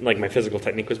my physical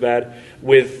technique was bad.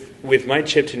 With my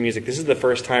chiptune music, this is the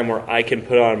first time where I can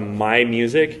put on my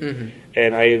music,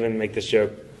 and I even make this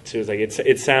joke too. It's like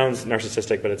it sounds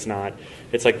narcissistic, but it's not.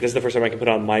 It's like this is the first time I can put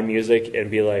on my music and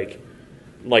be like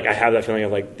I have that feeling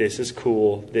of like, this is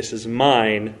cool, this is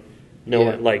mine.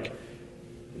 Like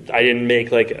I didn't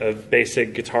make like a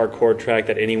basic guitar chord track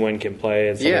that anyone can play,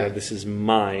 and something like, this is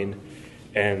mine.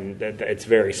 And it's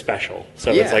very special.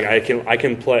 So it's like I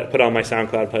can put on my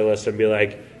SoundCloud playlist and be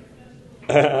like,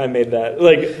 I made that.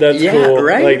 Like that's cool.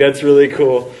 Right? Like that's really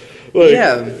cool. Like,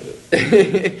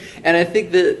 and I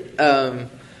think that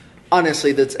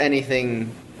honestly, that's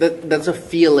anything that's a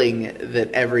feeling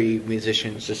that every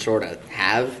musician should sort of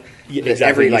have. That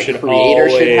every like creator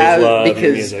should have,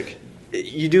 because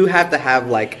you do have to have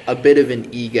like a bit of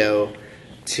an ego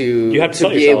to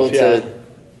be able to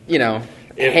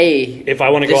if I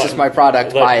want to go out, this is my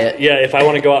product, buy it. Yeah, if I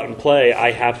want to go out and play,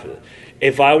 I have to.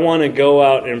 If I want to go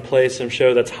out and play some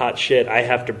show that's hot shit, I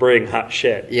have to bring hot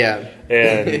shit. Yeah.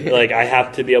 And like I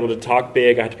have to be able to talk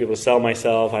big, I have to be able to sell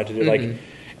myself, I have to do like, and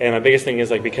my biggest thing is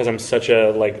like, because I'm such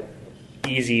a like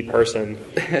easy person,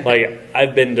 like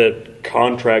I've been to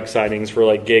contract signings for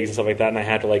like gigs and stuff like that, and I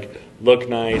had to like look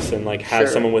nice and like have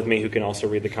someone with me who can also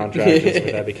read the contract and stuff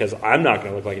like that, because I'm not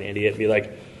going to look like an idiot and be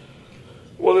like,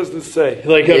 what does this say?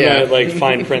 Like, I'm not like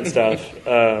fine print stuff.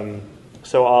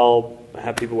 So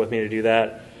have people with me to do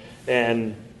that,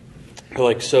 and they're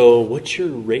like, "So, what's your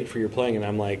rate for your playing?" And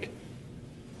I'm like,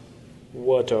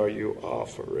 "What are you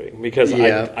offering?" Because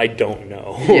I don't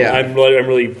know. Yeah. I'm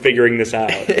really figuring this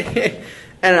out.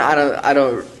 And I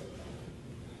don't.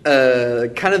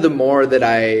 Kind of the more that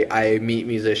I meet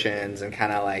musicians and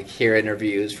kind of like hear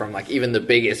interviews from like even the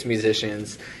biggest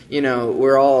musicians, we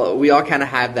all kind of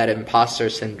have that imposter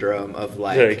syndrome of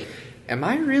like, am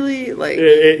I really like,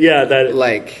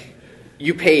 like,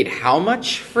 you paid how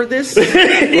much for this? I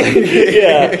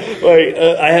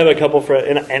have a couple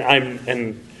friends,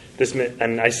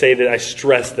 and I say that I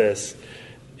stress this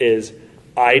is.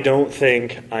 I don't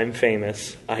think I'm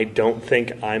famous. I don't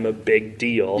think I'm a big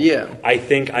deal. Yeah. I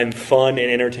think I'm fun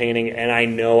and entertaining, and I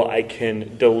know I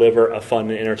can deliver a fun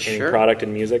and entertaining product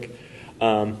in music.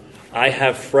 I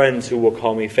have friends who will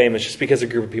call me famous just because a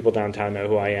group of people downtown know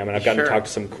who I am, and I've gotten to talk to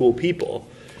some cool people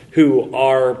who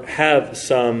have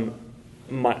some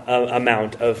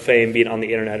amount of fame, be it on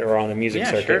the internet or on a music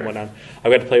circuit and whatnot.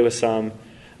 I've got to play with some,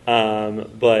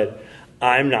 but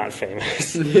I'm not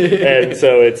famous. And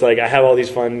so it's like I have all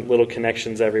these fun little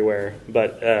connections everywhere,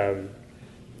 but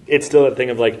it's still a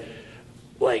thing of like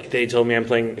they told me I'm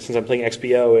playing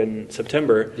XBO in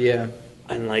September. Yeah.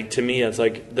 And like to me it's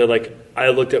like they're like I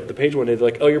looked up the page one day, they're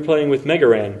like, "Oh, you're playing with Mega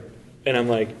Ran." And I'm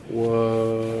like,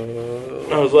 "Whoa."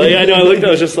 I was like, I know, I looked, I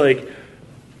was just like,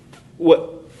 what?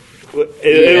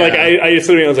 And like I just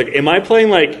literally I was like, "Am I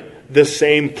playing like the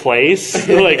same place?"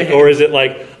 Like, or is it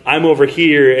like I'm over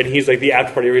here and he's like the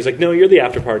after party, or he's like, "No, you're the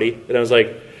after party." And I was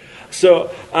like,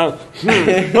 so, And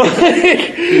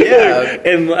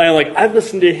I'm like, I've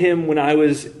listened to him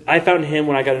I found him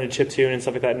when I got into chiptune and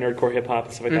stuff like that, nerdcore hip hop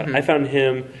and stuff like that. I found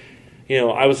him,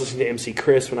 I was listening to MC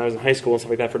Chris when I was in high school and stuff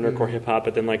like that for nerdcore hip hop,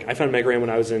 but then like I found Mega Ran when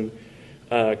I was in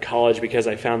college because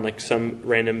I found like some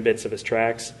random bits of his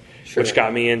tracks, which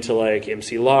got me into like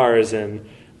MC Lars and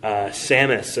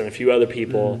Samus and a few other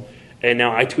people. And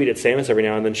now I tweet at Samus every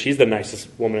now and then. She's the nicest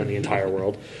woman in the entire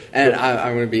world. And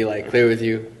I'm going to be like clear with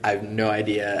you. I have no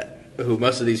idea who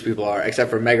most of these people are,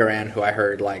 except for Mega Ran, who I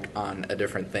heard like on a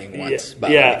different thing once.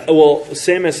 Well,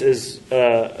 Samus is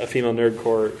a female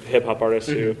nerdcore hip hop artist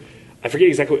who I forget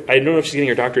exactly. I don't know if she's getting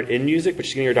her doctorate in music, but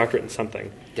she's getting her doctorate in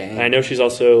something. Dang. And I know she's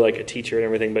also like a teacher and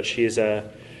everything, but she does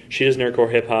nerdcore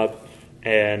hip hop,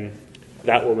 and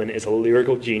that woman is a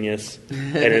lyrical genius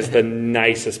and is the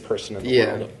nicest person in the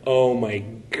world. Oh my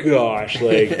gosh!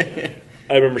 Like,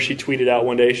 I remember she tweeted out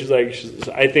one day.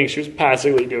 I think she was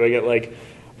passively doing it like,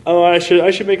 "Oh, I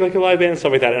should make like a live band and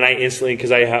stuff like that." And I instantly,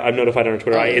 because I'm notified on her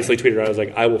Twitter, I instantly tweeted her. I was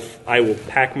like, I will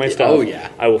pack my stuff. Oh yeah.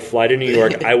 I will fly to New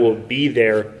York. I will be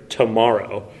there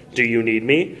tomorrow. Do you need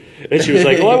me? And she was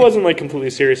like, "Well, I wasn't like completely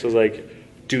serious." I was like,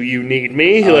 "Do you need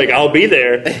me?" I'll be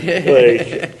there,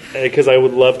 because I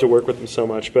would love to work with them so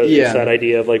much. But it's that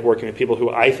idea of like working with people who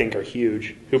I think are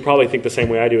huge, who probably think the same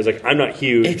way I do. Is like, I'm not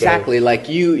huge. Exactly. Like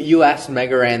you asked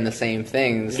Mega Ran the same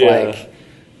things. Like,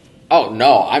 oh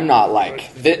no, I'm not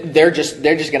like. They're just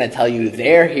gonna tell you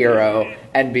their hero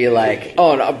and be like,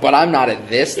 oh no, but I'm not at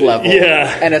this level.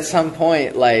 Yeah. And at some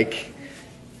point, like,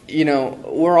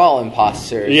 we're all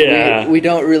imposters. Yeah. We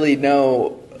don't really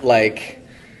know. Like,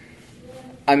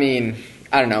 I mean,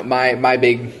 I don't know. My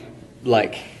big,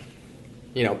 like,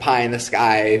 pie in the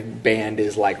sky band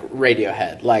is like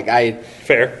Radiohead. Like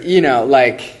fair.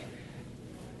 Like,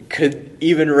 could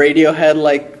even Radiohead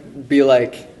like be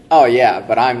like, oh yeah,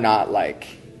 but I'm not like,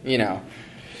 I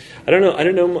don't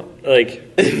know.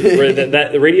 Like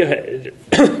that Radiohead,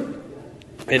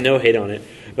 and no hate on it,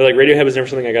 but like Radiohead was never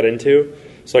something I got into.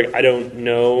 So like I don't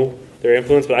know their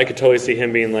influence, but I could totally see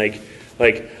him being like.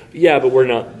 Yeah, but we're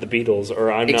not the Beatles,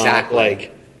 or I'm not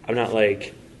like, I don't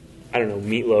know,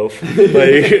 Meatloaf.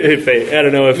 Like, I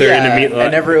don't know if they're into Meatloaf.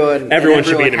 And everyone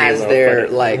should be into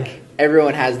Meatloaf.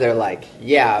 Everyone has their like,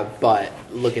 yeah, but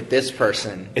look at this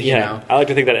person. You know? I like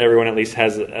to think that everyone at least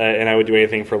has, and I would do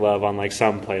anything for love on like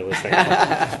some playlist.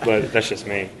 But that's just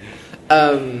me.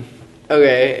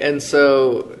 Okay, and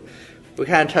so we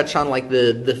kind of touched on like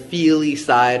the feely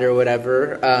side or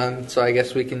whatever. So I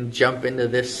guess we can jump into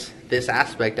this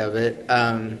aspect of it.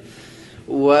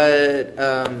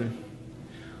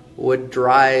 What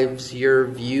drives your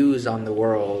views on the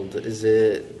world? Is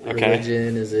it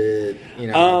religion? Is it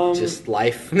just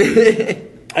life?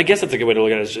 I guess that's a good way to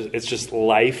look at it. It's just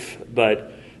life,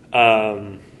 but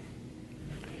I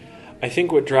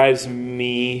think what drives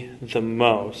me the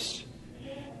most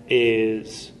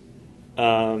is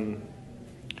a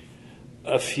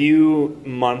few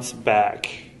months back.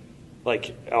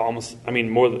 Like almost, I mean,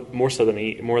 more so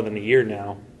than more than a year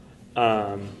now.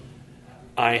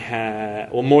 I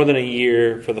had, well, more than a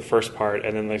year for the first part,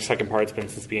 and then the second part's been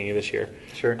since the beginning of this year.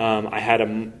 Sure. I had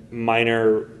a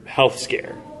minor health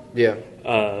scare. Yeah.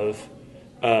 Of,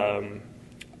 I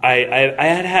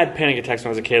had panic attacks when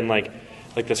I was a kid, and like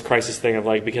this crisis thing of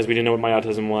like, because we didn't know what my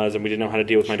autism was, and we didn't know how to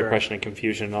deal with my depression and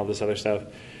confusion and all this other stuff.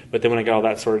 But then when I got all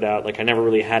that sorted out, like I never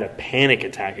really had a panic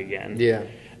attack again. Yeah.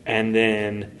 And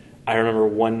then I remember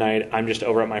one night I'm just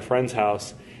over at my friend's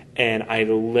house, and I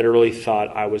literally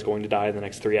thought I was going to die in the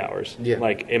next 3 hours. Yeah.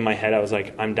 Like in my head, I was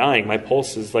like, I'm dying. My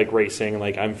pulse is like racing.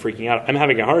 Like I'm freaking out. I'm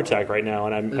having a heart attack right now,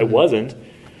 and I wasn't.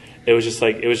 It was just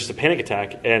a panic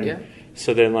attack. And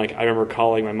so then like I remember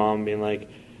calling my mom, being like,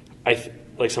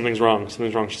 something's wrong.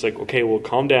 She's like, okay, well,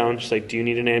 calm down. She's like, do you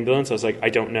need an ambulance? I was like, I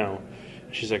don't know.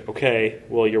 She's like, okay,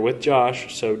 well, you're with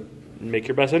Josh, so make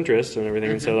your best interest and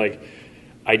everything. And so like,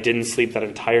 I didn't sleep that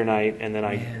entire night, and then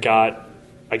I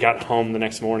got home the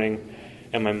next morning,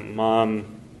 and my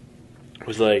mom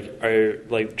was like, try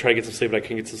to get some sleep, but I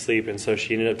couldn't get some sleep, and so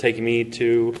she ended up taking me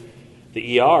to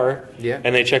the ER,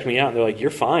 and they checked me out, and they're like,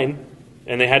 you're fine,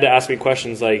 and they had to ask me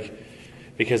questions like,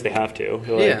 because they have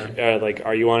to, like,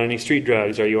 are you on any street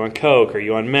drugs? Are you on coke? Are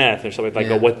you on meth? Or something like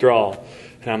a withdrawal?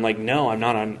 And I'm like, no, I'm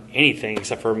not on anything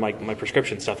except for my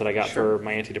prescription stuff that I got for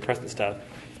my antidepressant stuff.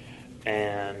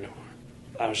 And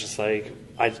I was just like,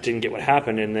 I just didn't get what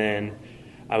happened. And then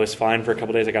I was fine for a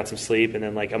couple days. I got some sleep. And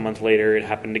then like a month later, it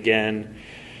happened again.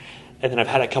 And then I've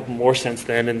had a couple more since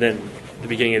then. And then the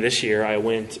beginning of this year, I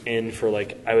went in for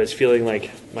I was feeling like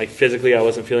physically I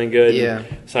wasn't feeling good. Yeah.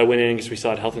 So I went in because we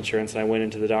still had health insurance. And I went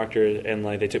into the doctor, and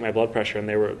they took my blood pressure, and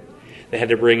they had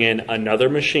to bring in another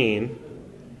machine.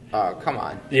 Oh, come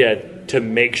on. Yeah, to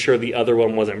make sure the other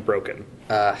one wasn't broken.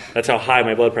 That's how high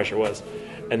my blood pressure was.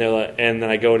 And and then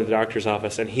I go into the doctor's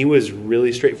office, and he was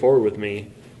really straightforward with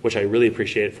me, which I really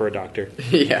appreciate for a doctor.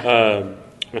 Yeah.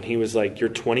 And he was like, "You're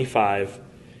 25."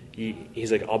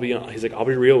 He's like, "I'll be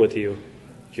real with you.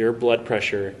 Your blood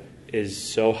pressure is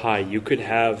so high, you could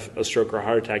have a stroke or a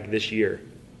heart attack this year."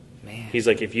 Man. He's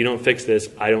like, "If you don't fix this,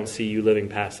 I don't see you living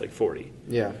past 40."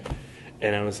 Yeah.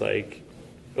 And I was like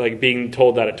being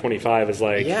told that at 25 is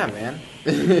like, yeah, man.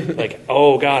 like,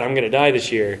 oh God, I'm gonna die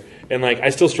this year. And I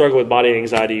still struggle with body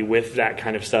anxiety with that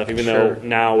kind of stuff, even though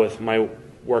now with my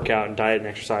workout and diet and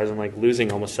exercise, I'm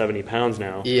losing almost 70 pounds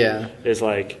now. Yeah. Is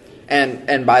like.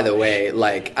 And by the way,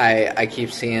 I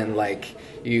keep seeing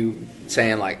you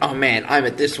saying oh man, I'm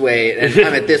at this weight and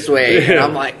I'm at this weight, and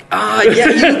I'm like, yeah,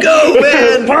 you go,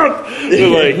 man. Pump!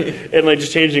 and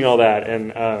just changing all that,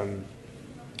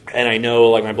 and I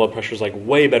know my blood pressure is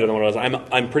way better than what it was.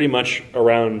 I'm pretty much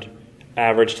around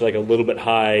average to a little bit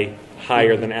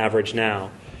higher than average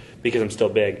now, because I'm still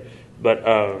big, but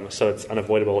so it's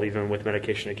unavoidable. Even with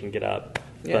medication, it can get up.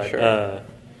 Yeah, but, sure.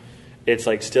 It's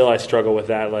still I struggle with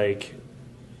that. I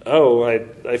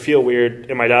feel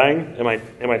weird. Am I dying? Am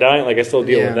I dying? I still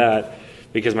deal with that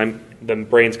because the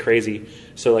brain's crazy.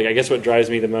 So I guess what drives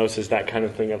me the most is that kind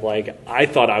of thing of I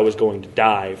thought I was going to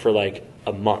die for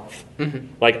a month.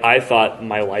 Mm-hmm. I thought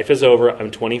my life is over. I'm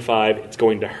 25. It's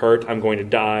going to hurt. I'm going to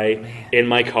die in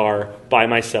my car by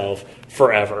myself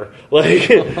forever.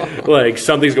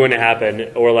 Something's going to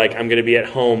happen, or I'm going to be at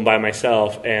home by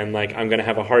myself, and I'm going to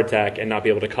have a heart attack and not be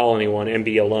able to call anyone and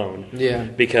be alone. Yeah.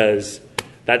 Because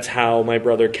that's how my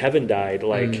brother Kevin died.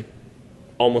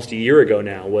 Almost a year ago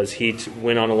now. Was he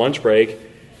went on a lunch break,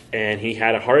 and he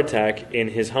had a heart attack in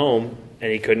his home,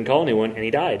 and he couldn't call anyone, and he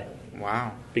died.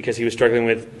 Wow. Because he was struggling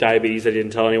with diabetes that he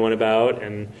didn't tell anyone about,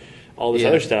 and all this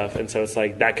other stuff. And so it's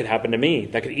that could happen to me.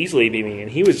 That could easily be me. And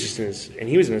he was just in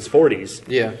his 40s.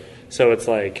 Yeah. So it's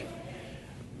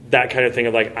that kind of thing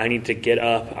of I need to get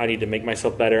up. I need to make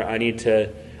myself better. I need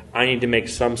to make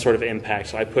some sort of impact.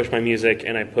 So I push my music,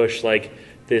 and I push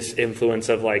this influence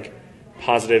of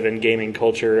positive and gaming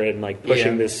culture, and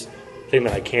pushing this thing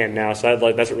that I can now. So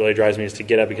that's what really drives me, is to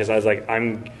get up, because I was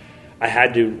I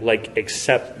had to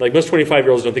accept, most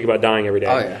 25-year-olds don't think about dying every day.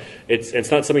 Oh, yeah.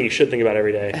 It's not something you should think about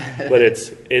every day, but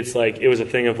it's it was a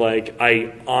thing of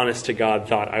I honest to God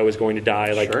thought I was going to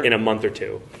die in a month or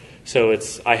two. So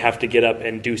I have to get up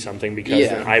and do something,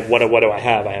 because what do I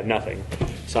have? I have nothing.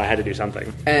 So I had to do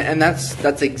something. And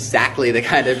that's exactly the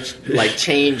kind of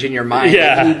change in your mind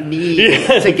that you need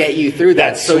to get you through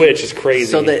that. Switch is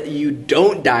crazy. So that you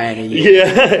don't die in a year.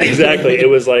 Yeah, exactly. It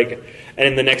was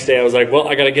and the next day I was well,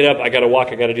 I got to get up, I got to walk,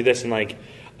 I got to do this, and I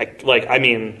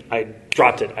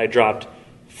dropped it. I dropped,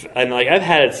 and I've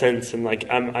had it since, and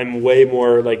I'm way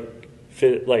more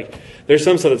like there's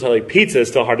some stuff that's like pizza is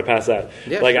still hard to pass that.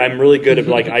 Yeah, like sure. I'm really good at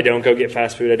like I don't go get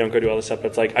fast food, I don't go do all this stuff. But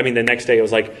it's like I mean the next day it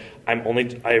was like I'm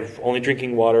only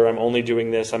drinking water, I'm only doing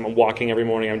this, I'm walking every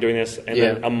morning, I'm doing this, and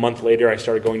then a month later I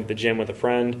started going to the gym with a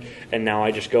friend, and now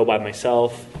I just go by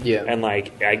myself. Yeah. And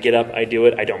like I get up, I do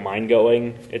it, I don't mind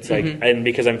going. It's like and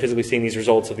because I'm physically seeing these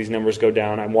results of these numbers go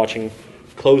down, I'm watching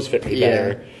clothes fit me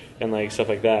better and like stuff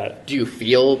like that. Do you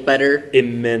feel better?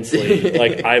 Immensely.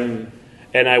 Like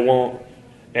I won't.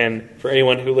 And for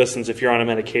anyone who listens, if you're on a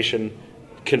medication,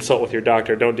 consult with your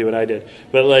doctor. Don't do what I did.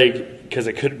 But like, because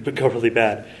it could go really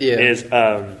bad. Yeah. Is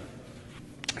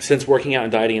since working out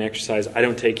and dieting and exercise, I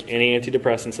don't take any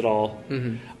antidepressants at all.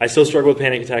 I still struggle with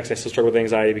panic attacks. I still struggle with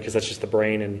anxiety because that's just the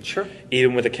brain. And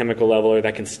even with a chemical leveler,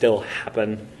 that can still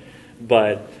happen.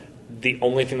 But the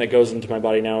only thing that goes into my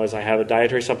body now is I have a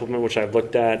dietary supplement, which I've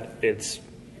looked at. It's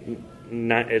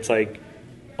like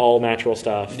all natural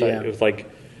stuff. Yeah. It was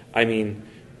like, I mean,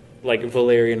 like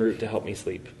valerian root to help me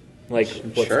sleep, like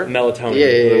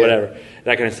melatonin, whatever,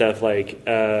 that kind of stuff. Like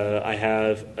I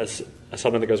have a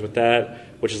supplement that goes with that,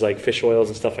 which is like fish oils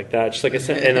and stuff like that, just like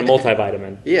and a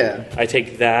multivitamin. Yeah, I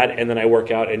take that and then I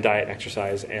work out and diet and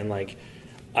exercise, and like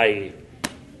I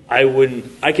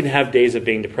can have days of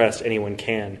being depressed. Anyone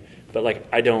can, but like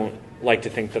I don't like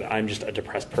to think that I'm just a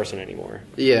depressed person anymore.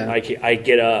 Yeah, I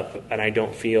get up and I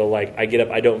don't feel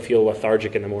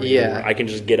lethargic in the morning. Yeah, anymore. I can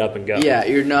just get up and go. Yeah,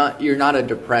 you're not a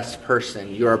depressed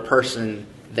person. You're a person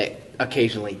that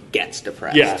occasionally gets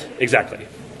depressed. Yeah, exactly.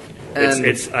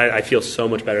 I feel so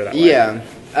much better that way. Yeah,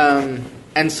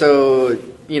 and so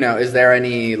is there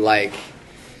any like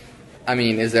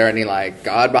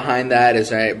God behind that?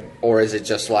 Or is it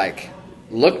just like,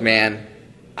 look, man,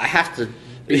 I have to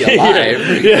be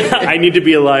alive. Yeah, I need to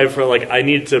be alive I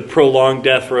need to prolong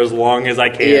death for as long as I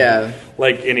can. Yeah,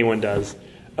 like anyone does.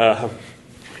 And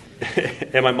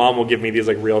my mom will give me these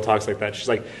like real talks like that. She's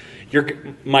like,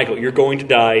 Michael, you're going to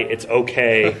die. It's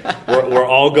okay. We're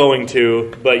all going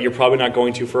to, but you're probably not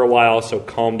going to for a while. So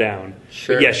calm down.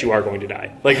 Sure. But yes, you are going to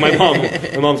die. Like my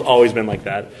mom's always been like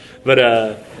that. But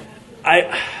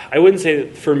I wouldn't say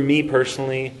that for me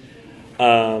personally.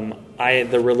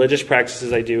 The religious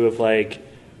practices I do of like.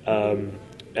 And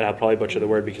I'll probably butcher the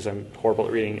word because I'm horrible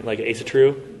at reading, like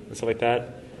Asatru and stuff like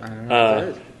that. I don't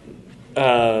know what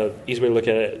that is. Easy way to look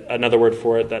at it. Another word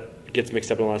for it that gets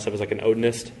mixed up in a lot of stuff is like an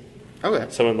Odinist.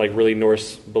 Okay. Someone like really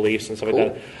Norse beliefs and stuff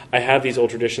like that. I have these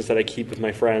old traditions that I keep with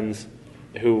my friends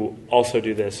who also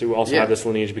do this, who also have this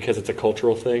lineage because it's a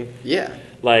cultural thing. Yeah.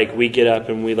 Like we get up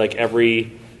and we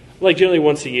generally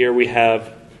once a year we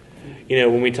have,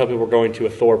 when we tell people we're going to a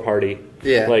Thor party.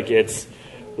 Yeah.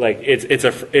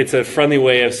 It's a friendly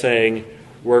way of saying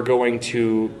we're going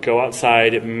to go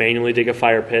outside, manually dig a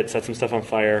fire pit, set some stuff on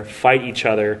fire, fight each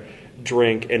other,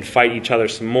 drink, and fight each other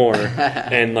some more,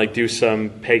 and like do some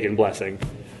pagan blessing.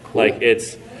 Cool.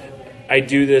 I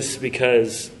do this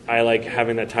because I like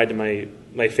having that tied to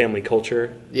my family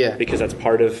culture. Yeah. Because that's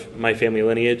part of my family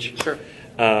lineage. Sure.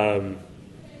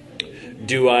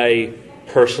 Do I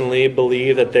personally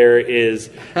believe that there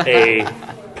is a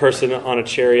person on a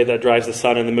chariot that drives the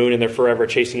sun and the moon and they're forever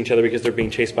chasing each other because they're being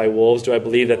chased by wolves? Do I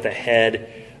believe that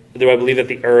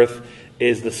the earth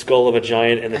is the skull of a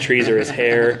giant and the trees are his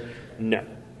hair? No.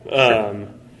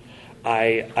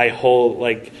 I hold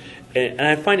and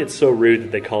I find it so rude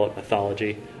that they call it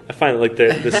mythology. I find it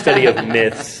the study of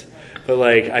myths, but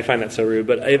I find that so rude.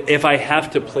 But if I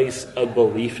have to place a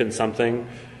belief in something,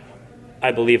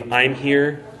 I believe I'm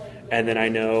here, and then I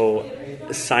know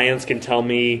science can tell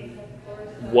me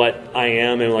what I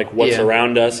am and what's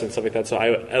around us and stuff like that. So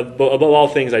above all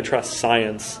things, I trust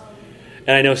science.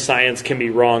 And I know science can be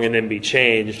wrong and then be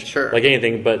changed, like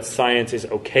anything, but science is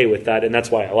okay with that, and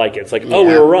that's why I like it. It's oh,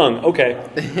 we were wrong. Okay.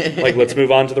 Let's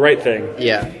move on to the right thing.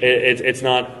 Yeah. It's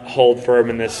not hold firm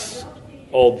in this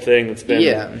old thing that's been...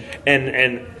 Yeah.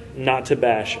 And not to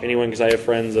bash anyone, because I have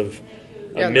friends of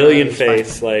a million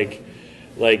faiths, like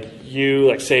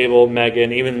you, Sable,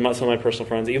 Megan, even some of my personal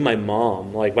friends, even my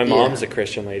mom. My mom's a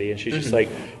Christian lady, and she's just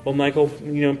well, Michael,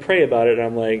 pray about it.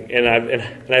 And I'm and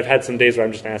I've had some days where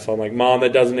I'm just an asshole. I'm like, Mom,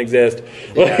 that doesn't exist.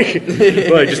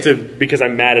 Because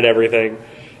I'm mad at everything.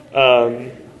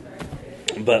 So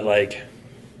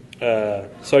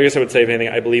I guess I would say, if anything,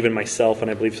 I believe in myself,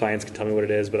 and I believe science can tell me what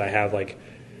it is, but I have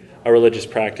a religious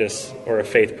practice or a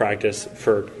faith practice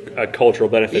for a cultural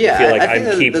benefit. Yeah, to feel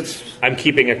like I'm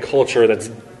keeping a culture that's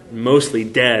mostly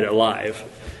dead alive.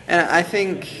 And I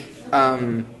think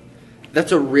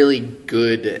that's a really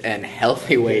good and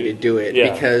healthy way to do it,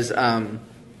 because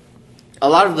a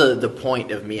lot of the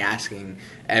point of me asking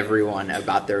everyone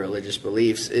about their religious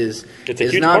beliefs is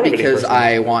not because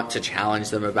I want to challenge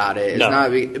them about it.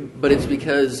 But it's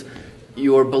because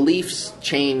your beliefs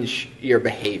change your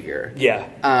behavior. Yeah.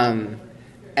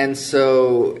 And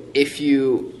so if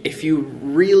you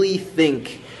really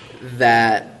think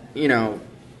that,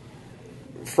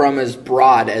 from as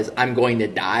broad as I'm going to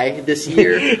die this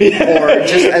year, or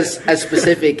just as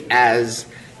specific as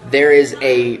there is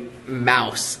a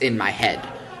mouse in my head,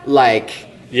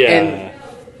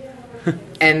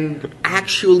 and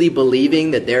actually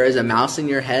believing that there is a mouse in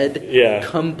your head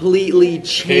completely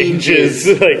changes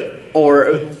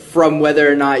or from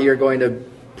whether or not you're going to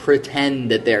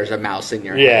pretend that there's a mouse in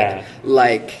your head.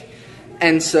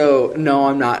 And so, no,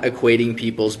 I'm not equating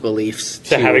people's beliefs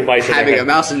to having a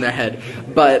mouse in their head.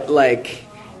 But,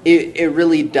 it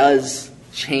really does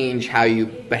change how you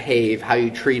behave, how you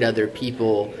treat other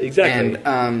people. Exactly.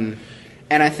 And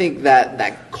I think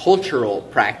that cultural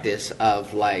practice of,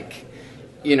 having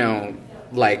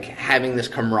this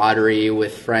camaraderie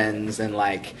with friends and,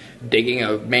 digging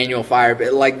a manual fire.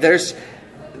 But, there's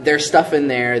stuff in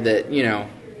there that,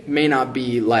 may not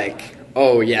be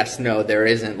oh, yes, no, there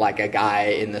isn't a guy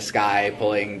in the sky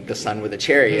pulling the sun with a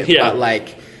chariot. Yeah.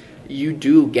 But you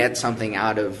do get something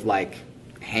out of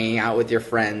hanging out with your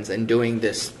friends and doing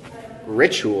this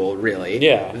ritual, really.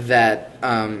 Yeah. That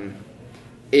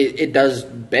it does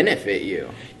benefit you.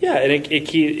 Yeah, and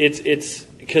it's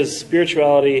because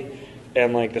spirituality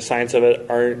and the science of it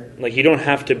aren't you don't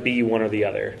have to be one or the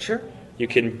other. Sure. You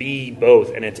can be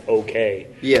both, and it's okay.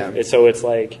 Yeah. And so it's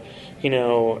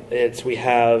we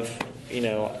have.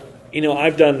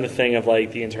 I've done the thing of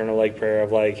the internal prayer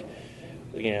of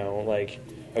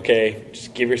okay,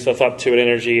 just give yourself up to an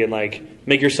energy and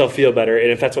make yourself feel better,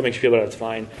 and if that's what makes you feel better, that's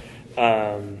fine.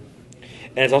 And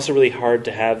it's also really hard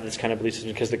to have this kind of belief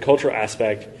system because the cultural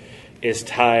aspect is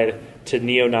tied to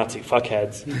neo-Nazi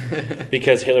fuckheads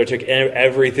because Hitler took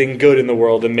everything good in the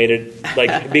world and made it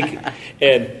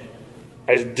and.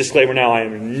 Disclaimer now, I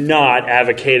am not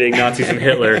advocating Nazis and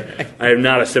Hitler. I am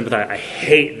not a sympathizer. I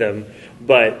hate them.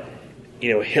 But,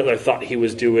 Hitler thought he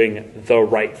was doing the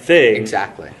right thing.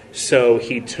 Exactly. So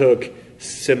he took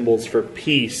symbols for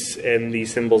peace and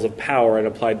these symbols of power and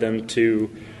applied them to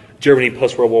Germany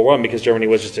post-World War I because Germany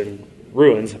was just in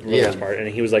ruins for the most part. And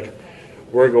he was like,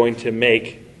 we're going to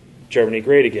make Germany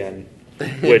great again,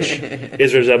 which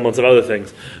is a resemblance of other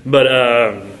things.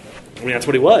 But... that's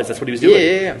what he was. That's what he was doing.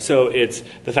 Yeah. So it's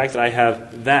the fact that I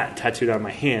have that tattooed on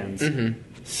my hands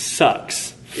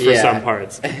sucks for some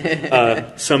parts.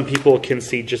 Some people can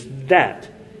see just that.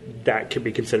 That could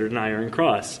be considered an Iron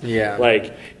Cross. Yeah.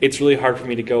 It's really hard for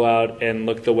me to go out and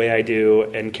look the way I do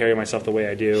and carry myself the way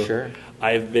I do. Sure.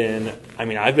 I've been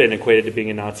equated to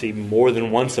being a Nazi more than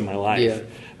once in my life. Yeah.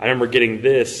 I remember getting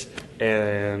this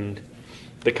and...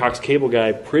 the Cox Cable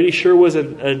guy pretty sure was a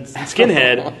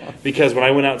skinhead because when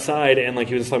I went outside and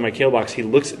he was installing my cable box, he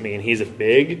looks at me and he's a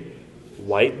big,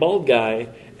 white, bald guy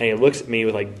and he looks at me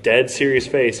with dead serious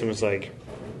face and was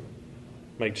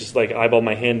just eyeballed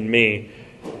my hand and me.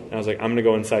 And I was like, I'm going to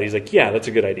go inside. He's like, yeah, that's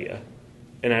a good idea.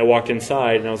 And I walked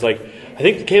inside and I was like, I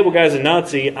think the cable guy's a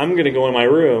Nazi. I'm going to go in my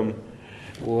room.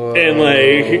 Whoa.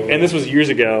 And this was years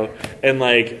ago. And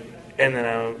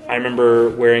then I remember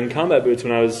wearing combat boots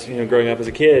when I was, growing up as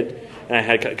a kid, and I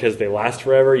had because they last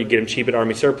forever. You get them cheap at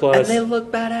Army Surplus, and they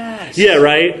look badass. Yeah,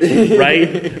 right.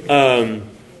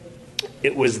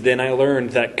 It was then I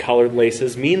learned that colored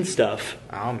laces mean stuff.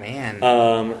 Oh man.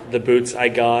 The boots I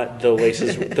got, the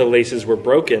laces were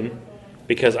broken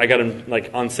because I got them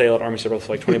on sale at Army Surplus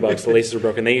for $20. The laces were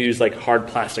broken. They use hard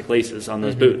plastic laces on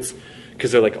those boots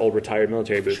because they're old retired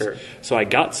military boots. Sure. So I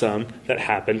got some that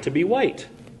happened to be white.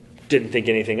 Didn't think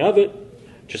anything of it.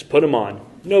 Just put them on.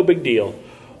 No big deal.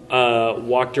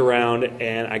 Walked around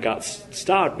and I got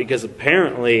stopped because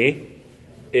apparently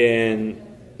in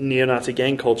neo-Nazi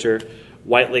gang culture,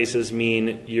 white laces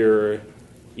mean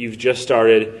you've just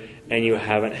started and you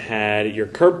haven't had your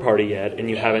curb party yet and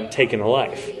you haven't taken a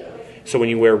life. So when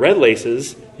you wear red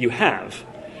laces, you have.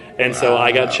 And so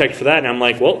I got checked for that, and I'm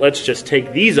like, well, let's just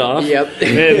take these off. Yep.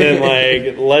 And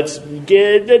then let's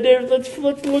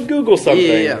Google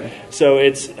something. Yeah. So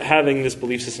it's having this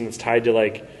belief system that's tied to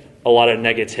a lot of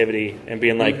negativity and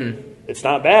being it's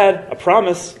not bad, I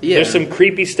promise. Yeah. There's some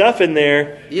creepy stuff in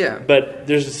there. Yeah. But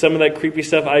there's some of that creepy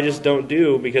stuff I just don't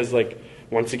do because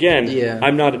once again,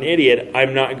 I'm not an idiot.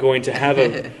 I'm not going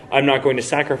to I'm not going to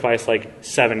sacrifice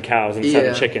 7 cows and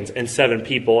 7 chickens and 7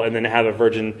 people and then have a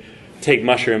virgin take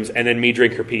mushrooms and then me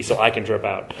drink her pee so I can drip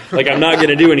out. I'm not going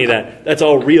to do any of that. That's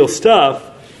all real stuff,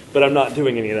 but I'm not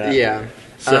doing any of that. Yeah.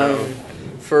 So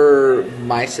for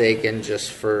my sake and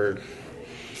just for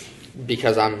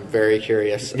because I'm very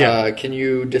curious. Yeah. Can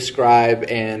you describe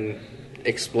and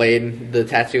explain the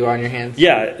tattoo on your hands?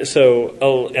 Yeah.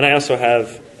 So, and I also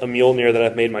have a Mjolnir that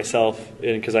I've made myself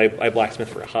because I blacksmith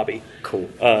for a hobby. Cool.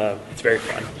 It's very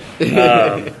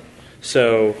fun.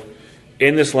 So,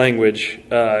 in this language,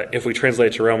 if we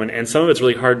translate it to Roman, and some of it's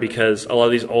really hard because a lot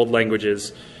of these old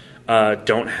languages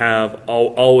don't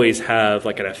always have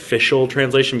like an official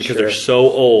translation because they're so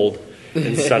old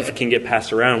and stuff can get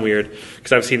passed around weird.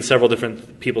 Because I've seen several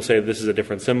different people say this is a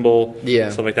different symbol,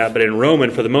 stuff like that. But in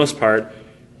Roman, for the most part,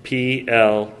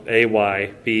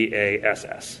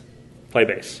 Playbass. Play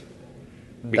bass.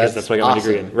 Because that's what I got my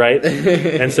degree in, right?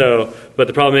 And so, but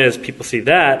the problem is people see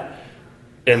that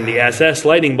and the SS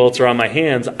lightning bolts are on my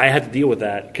hands. I have to deal with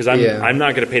that because I'm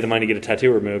not going to pay the money to get a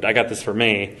tattoo removed. I got this for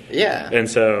me. Yeah. And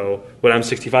so when I'm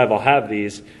 65, I'll have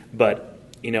these, but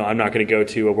I'm not going to go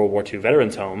to a World War II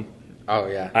veterans home. Oh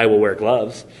yeah. I will wear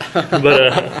gloves.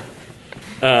 But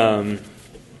yeah,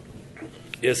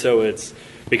 so it's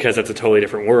because that's a totally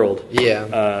different world.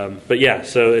 Yeah. But yeah,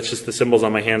 so it's just the symbols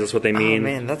on my hands. That's what they mean. Oh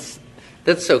man, that's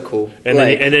so cool. And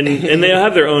then they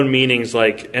have their own meanings.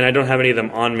 Like, and I don't have any of them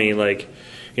on me. Like,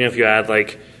 if you add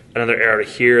like another arrow to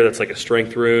here, that's like a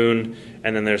strength rune.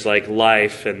 And then there's like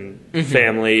life and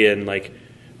family and like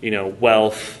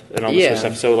wealth and all this sort of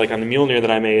stuff. So like on the Mjolnir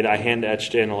that I made, I hand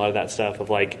etched in a lot of that stuff of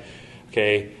like,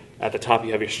 okay, at the top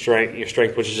you have your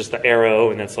strength, which is just the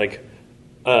arrow, and that's like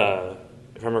if I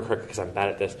remember correctly, because I'm bad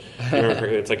at this,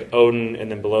 it's like Odin, and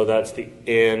then below that's the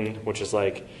In, which is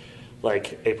like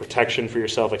a protection for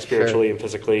yourself, like spiritually and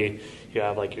physically. You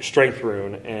have like your strength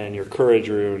rune and your courage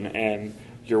rune and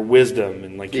your wisdom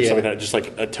and like stuff like that, just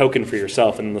like a token for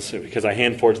yourself. And because I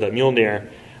hand forged that Mjolnir,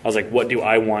 I was like, what do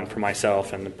I want for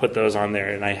myself? And put those on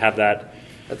there, and I have that.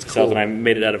 That's cool. And I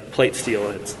made it out of plate steel,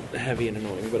 and it's heavy and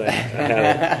annoying, but I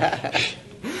have it.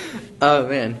 Oh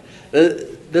man,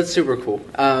 that's super cool.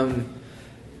 I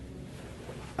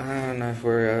don't know if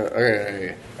we're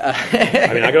okay.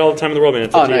 I mean, I got all the time in the world, man.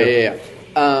 It's up to you.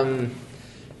 Yeah.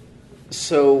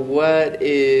 So what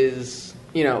is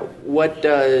what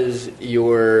does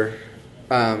your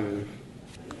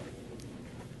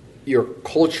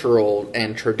cultural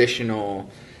and traditional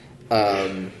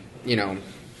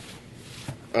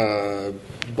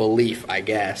belief, I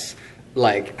guess,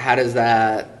 like how has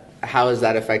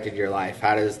that affected your life?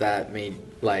 How does that make,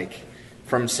 like,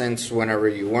 from since whenever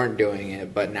you weren't doing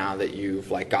it, but now that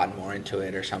you've like gotten more into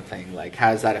it or something, like how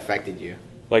has that affected you?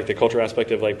 Like the culture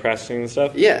aspect of like practicing and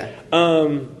stuff? Yeah.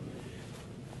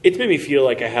 It's made me feel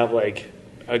like I have like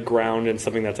a ground in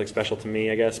something that's like special to me,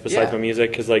 I guess, besides my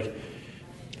music. Because like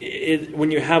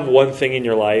when you have one thing in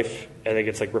your life and it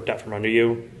gets like ripped out from under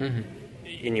you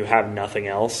and you have nothing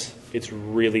else, it's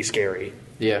really scary.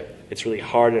 Yeah. It's really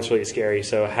hard and it's really scary.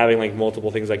 So having like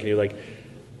multiple things I can do, like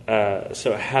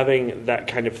so having that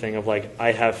kind of thing of like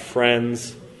I have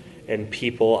friends and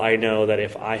people I know that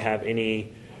if I have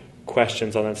any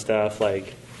questions on that stuff,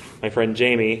 like my friend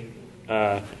Jamie,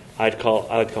 I'd call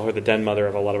her the den mother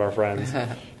of a lot of our friends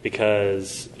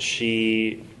because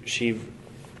she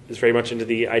is very much into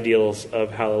the ideals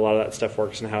of how a lot of that stuff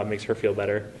works and how it makes her feel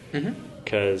better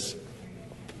because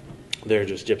they're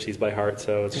just gypsies by heart,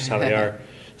 so it's just how they are.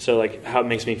 So like how it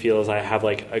makes me feel is I have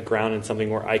like a ground in something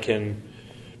where I can,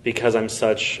 because I'm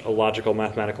such a logical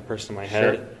mathematical person in my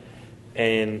head,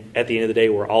 and at the end of the day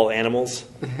we're all animals.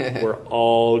 We're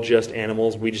all just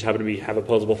animals. We just happen to have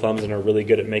opposable thumbs and are really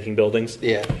good at making buildings.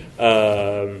 Yeah.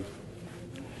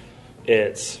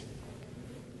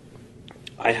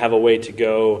 I have a way to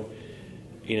go,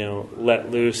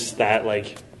 let loose that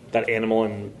animal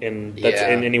and that's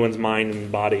in anyone's mind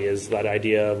and body is that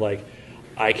idea of like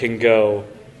I can go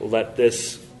let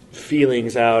this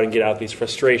feelings out and get out these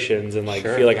frustrations and like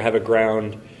feel like I have a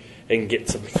ground and get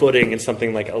some footing in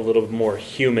something like a little more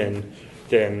human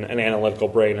than an analytical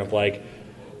brain of like,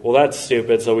 well, that's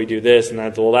stupid, so we do this, and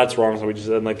that's wrong, so we just,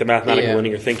 and like the mathematical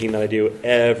linear thinking that I do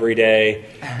every day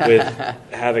with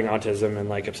having autism and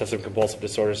like obsessive compulsive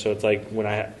disorder. So it's like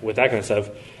with that kind of stuff,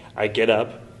 I get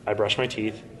up, I brush my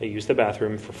teeth, I use the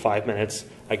bathroom for 5 minutes,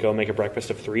 I go make a breakfast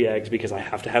of 3 eggs because I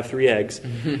have to have 3 eggs.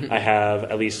 I have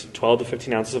at least 12 to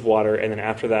 15 ounces of water, and then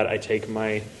after that I take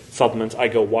my supplements, I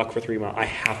go walk for 3 miles. I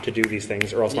have to do these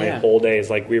things or else my whole day is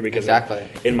like weird because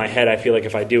in my head I feel like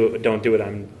if I don't do it,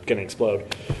 I'm going to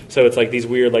explode. So it's like these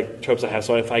weird like tropes I have.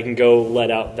 So if I can go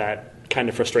let out that kind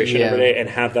of frustration every day and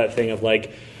have that thing of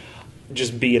like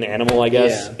just be an animal, I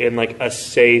guess, in like a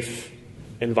safe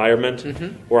environment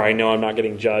where I know I'm not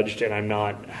getting judged and I'm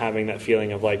not having that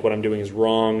feeling of like what I'm doing is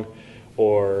wrong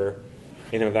or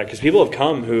anything like that. Because people have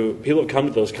come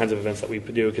to those kinds of events that we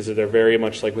do because they're very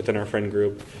much like within our friend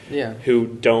group. Yeah. Who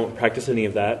don't practice any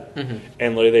of that,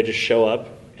 and literally they just show up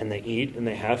and they eat and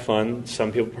they have fun.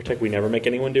 Some people partake. We never make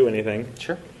anyone do anything.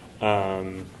 Sure.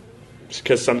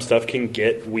 Because some stuff can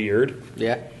get weird.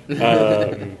 Yeah.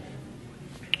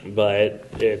 But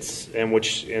it's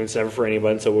never for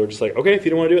anybody. So we're just like, okay, if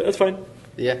you don't want to do it, that's fine.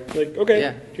 Yeah. Like, okay,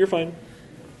 Yeah. you're fine.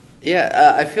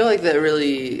 Yeah, I feel like that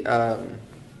really it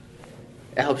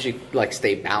helps you like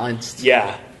stay balanced.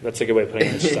 Yeah, that's a good way of putting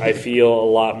it. It's just, I feel a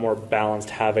lot more balanced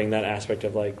having that aspect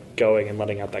of like going and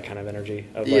letting out that kind of energy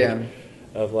of like,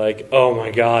 of like, oh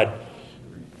my God,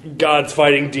 God's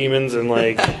fighting demons and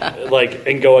like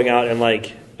and going out and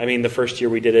like, I mean, the first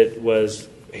year we did it was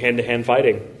hand-to-hand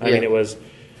fighting. I mean, it was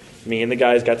me and the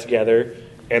guys got together,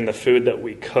 and the food that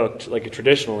we cooked, like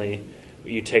traditionally,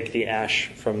 you take the ash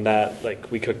from that,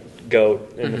 like we cooked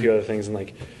goat and a few other things, and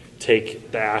like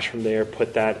take the ash from there,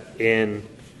 put that in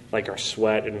like our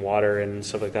sweat and water and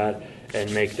stuff like that,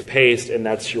 and make the paste, and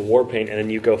that's your war paint, and then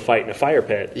you go fight in a fire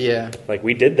pit. Yeah. Like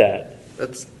we did that.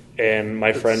 And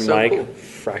my friend so Mike cool.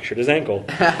 fractured his ankle.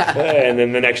 And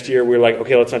then the next year we were like,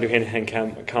 okay, let's not do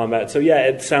hand-to-hand combat. So yeah,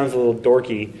 it sounds a little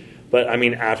dorky, but I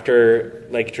mean,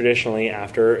 traditionally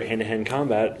after hand-to-hand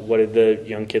combat, what did the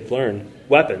young kids learn?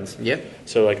 Weapons. Yep.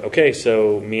 So like, okay,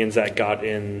 so me and Zach got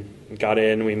in,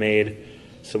 we made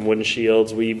some wooden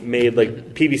shields. We made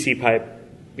like PVC pipe,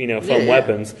 foam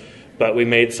weapons, but we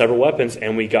made several weapons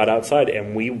and we got outside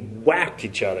and we whacked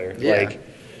each other. Yeah. Like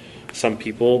some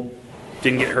people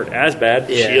didn't get hurt as bad.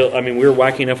 Yeah. We were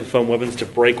whacking enough with foam weapons to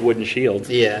break wooden shields.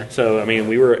 Yeah. So, I mean,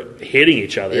 we were hitting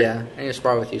each other. Yeah. I need to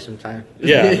spar with you sometime.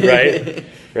 Yeah, right?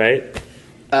 Right?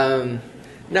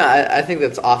 No, I think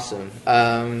that's awesome.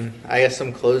 I guess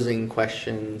some closing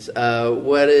questions.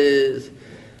 What is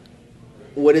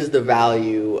the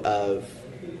value of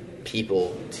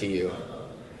people to you?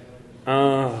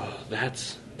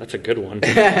 That's a good one.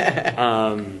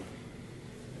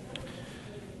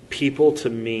 People to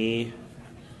me,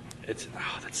 that's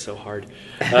so hard.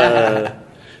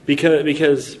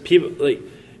 Because people, like,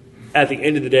 at the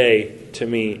end of the day, to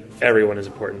me, everyone is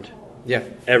important. Yeah.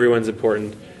 Everyone's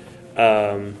important.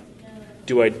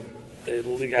 Do I,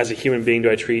 as a human being, do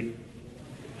I treat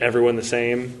everyone the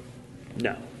same?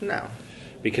 No. No.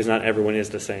 Because not everyone is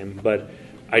the same. But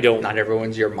I don't. Not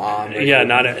everyone's your mom.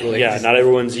 Not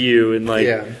everyone's you, and like,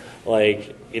 yeah.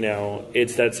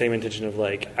 it's that same intention of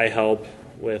like I help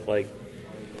with like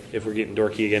if we're getting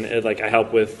dorky again, like I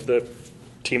help with the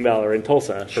Team Valor in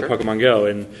Tulsa for Pokemon Go,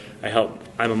 and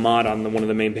I'm a mod on one of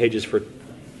the main pages for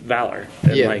Valor,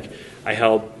 and like I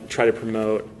help try to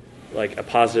promote like a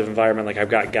positive environment. Like I've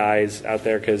got guys out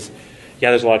there because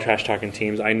there's a lot of trash talking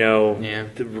teams. I know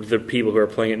the people who are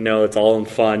playing it know it's all in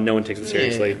fun. No one takes it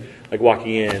seriously. Like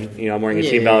walking in, I'm wearing a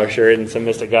Team Valor shirt, and some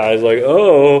Mystic guys like,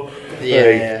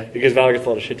 because Valor gets a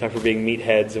lot of shit talk for being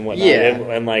meatheads and whatnot.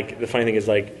 And like the funny thing is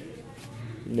like,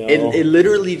 no, it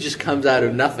literally just comes out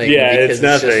of nothing. Yeah, it's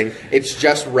nothing. It's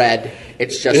just red.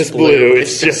 It's just blue.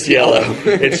 It's just yellow.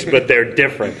 But they're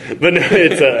different. But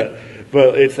no,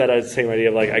 But it's that same idea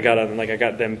of like I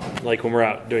got them like when we're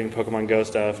out doing Pokemon Go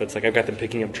stuff. It's like I've got them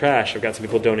picking up trash. I've got some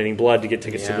people donating blood to get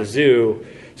tickets to the zoo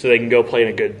so they can go play in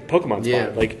a good Pokemon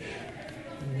spot. Like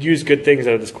use good things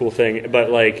out of this cool thing. But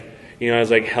like I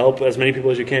was like help as many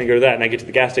people as you can go to that. And I get to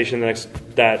the gas station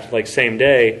that same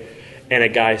day, and a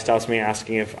guy stops me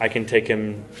asking if I can take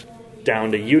him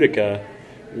down to Utica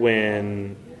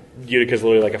when Utica's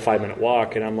literally like a 5-minute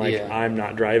walk, and I'm like I'm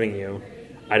not driving you.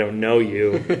 I don't know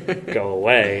you. Go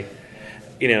away.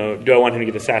 Do I want him to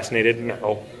get assassinated?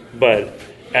 No. But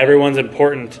everyone's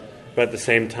important. But at the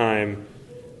same time,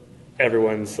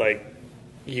 everyone's like,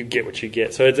 you get what you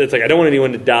get. So it's like I don't want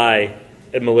anyone to die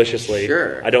maliciously.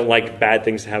 Sure. I don't like bad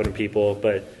things to happen to people.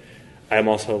 But I'm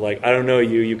also like, I don't know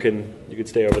you. You can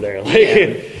stay over there.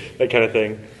 Like that kind of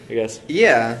thing, I guess.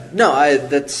 Yeah. No.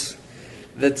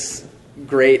 That's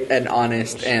great and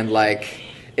honest, and like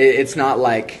it's not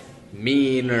like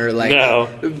mean or like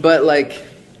but like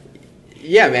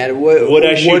man, would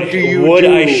I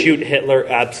shoot Hitler?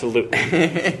 Absolutely.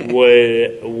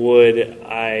 would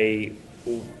I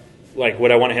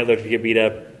want Hitler to get beat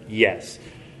up? Yes.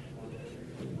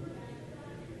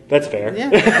 That's fair. Yeah.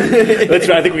 That's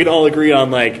right. I think we can all agree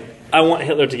on like I want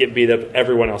Hitler to get beat up,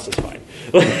 everyone else is fine.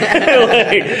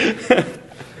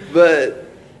 But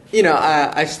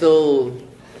I still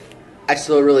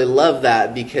really love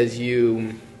that because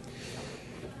you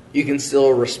can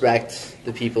still respect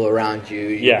the people around you.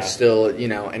 You can still,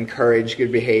 encourage good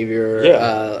behavior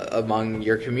among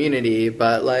your community.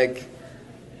 But, like,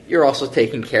 you're also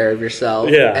taking care of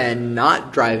yourself and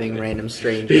not driving random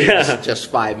strangers just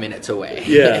 5 minutes away.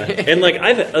 And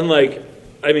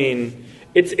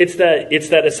it's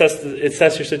that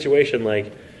assess your situation.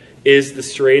 Like, is the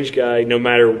strange guy, no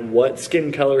matter what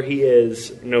skin color he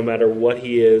is, no matter what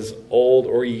he is, old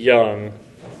or young,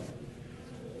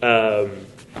 am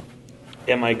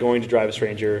I going to drive a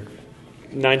stranger?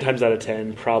 9 times out of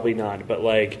 10, probably not. But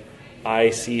like,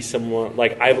 I see someone,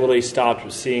 like, I've literally stopped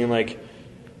seeing like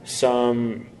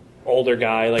some older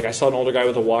guy. Like, I saw an older guy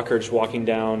with a walker just walking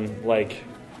down like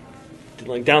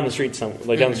down the street, down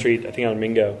the street, I think on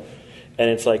Mingo. And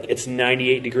it's like, it's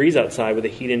 98 degrees outside with a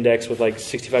heat index with like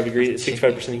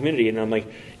 65% humidity. And I'm like,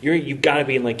 you've got to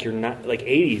be in like your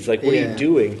 80s. Like, what are you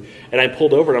doing? And I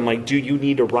pulled over and I'm like, do you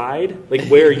need a ride? Like,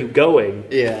 where are you going?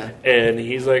 And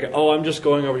he's like, oh, I'm just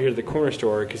going over here to the corner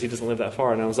store because he doesn't live that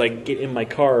far. And I was like, get in my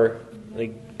car.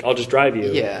 Like, I'll just drive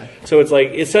you. So it's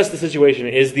like, assess the situation.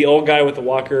 Is the old guy with the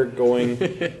walker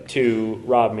going to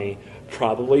rob me?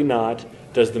 Probably not.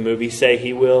 Does the movie say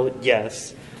he will?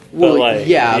 Yes. Well,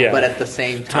 but at the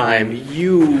same time,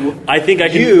 I think I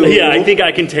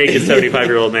can take a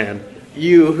 75-year-old man.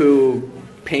 You who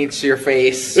paints your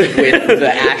face with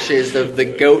the ashes of the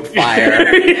goat fire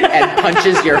and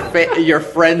punches your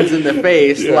friends in the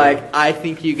face, like, I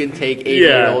think you can take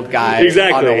 80-year-old guy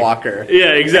on a walker.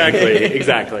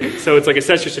 Exactly. So it's like,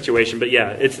 assess your situation, but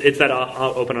it's that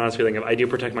open and honest feeling of, I do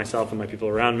protect myself and my people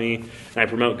around me, and I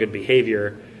promote good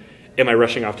behavior. Am I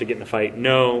rushing off to get in a fight?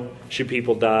 No. Should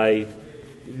people die?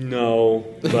 No.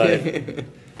 But at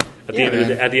the end of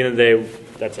the day,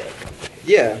 that's it.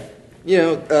 Yeah.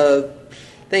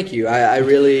 Thank you. I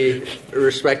really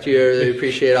respect you. I really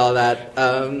appreciate all that.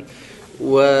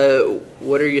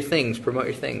 What are your things? Promote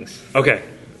your things. Okay.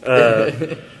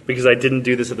 Because I didn't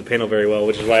do this at the panel very well,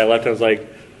 which is why I left. I was like,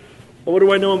 well, what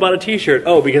do I know about a T-shirt?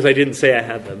 Oh, because I didn't say I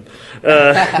had them.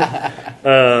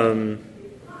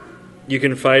 You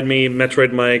can find me,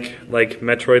 Metroid Myk, like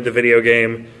Metroid the video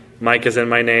game. Myk is in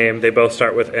my name. They both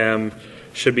start with M.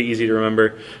 Should be easy to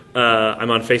remember. I'm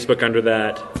on Facebook under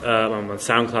that. I'm on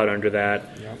SoundCloud under that.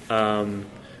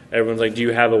 Everyone's like, do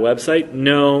you have a website?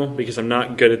 No, because I'm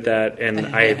not good at that,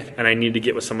 and I need to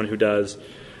get with someone who does.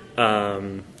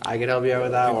 I can help you out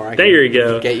with that, or I there you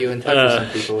go. Get you in touch with some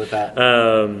people with that.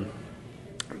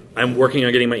 I'm working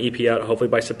on getting my EP out, hopefully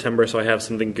by September, so I have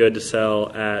something good to sell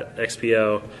at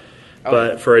XPO.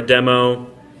 But for a demo,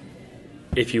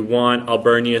 if you want, I'll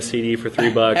burn you a CD for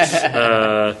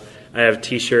 $3. I have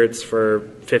T-shirts for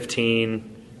 $15.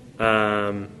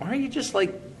 Why don't you just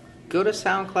go to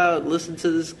SoundCloud, listen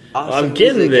to this awesome I'm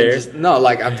getting music there.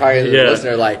 I'm talking to the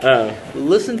listener.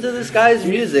 Listen to this guy's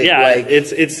music. Yeah,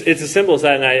 it's as simple as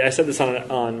that. And I said this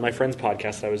on my friend's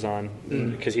podcast I was on,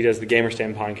 because he does the Gamer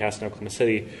Stand podcast in Oklahoma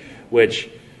City, which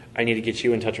I need to get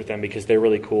you in touch with them because they're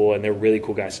really cool, and they're really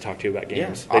cool guys to talk to about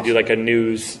games. They do like a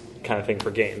news kind of thing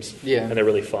for games, and they're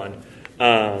really fun.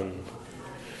 And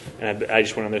I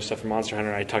just went on their stuff for Monster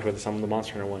Hunter, and I talked about this on the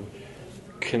Monster Hunter one.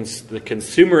 The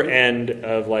consumer end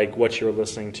of like what you're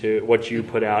listening to, what you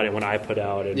put out and what I put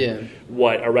out, and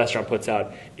what a restaurant puts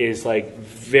out is like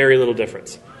very little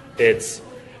difference. It's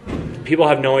people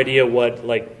have no idea what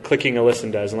like clicking a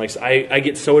listen does, and like I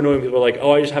get so annoyed when people are like,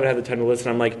 oh, I just haven't had the time to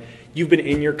listen. I'm like, you've been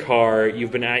in your car,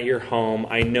 you've been at your home.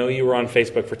 I know you were on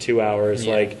Facebook for 2 hours.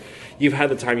 Like, you've had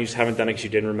the time, you just haven't done it because you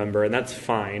didn't remember, and that's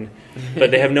fine. But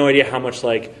they have no idea how much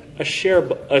like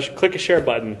click a share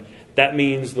button. That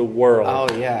means the world.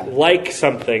 Oh, yeah. Like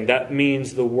something, that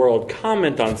means the world.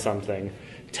 Comment on something.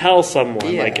 Tell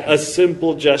someone. Like a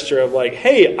simple gesture of like,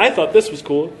 hey, I thought this was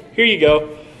cool. Here you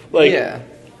go. Like,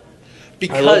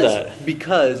 I love that.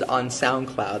 Because on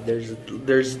SoundCloud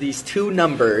there's these two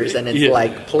numbers, and it's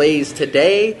like plays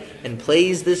today and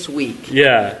plays this week.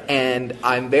 And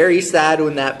I'm very sad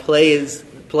when that plays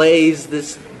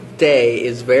this day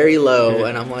is very low,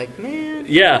 and I'm like, man.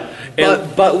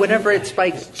 But whenever it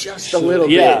spikes just a little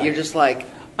bit, you're just like,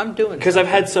 I'm doing. Because I've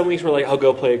had some weeks where like I'll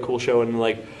go play a cool show, and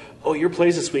like, oh, your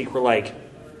plays this week were like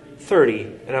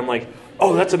 30, and I'm like,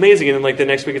 oh, that's amazing. And then like the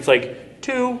next week it's like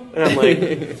 2, and I'm like,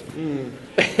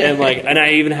 and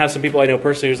I even have some people I know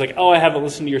personally who's like, oh, I haven't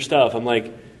listened to your stuff. I'm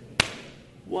like,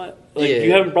 what? Like,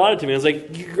 you haven't brought it to me. I was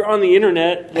like, you're on the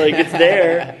internet, like it's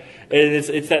there. And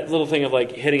it's that little thing of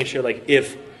like hitting a share. Like,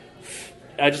 if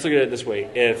I just look at it this way,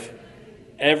 if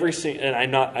every single, and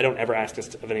I don't ever ask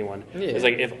this of anyone. It's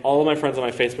like, if all of my friends on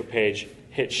my Facebook page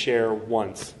hit share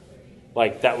once,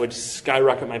 like that would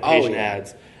skyrocket my page and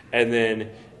ads. And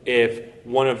then if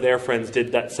one of their friends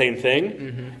did that same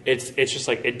thing, it's just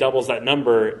like it doubles that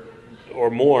number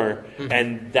or more,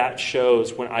 and that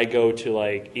shows when I go to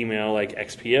like email like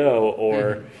XPO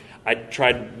or I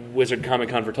tried Wizard Comic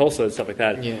Con for Tulsa and stuff like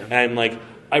that. Yeah. And I'm like,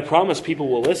 I promise people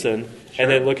will listen. Sure.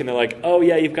 And then look and they're like, oh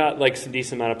yeah, you've got like some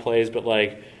decent amount of plays, but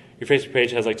like your Facebook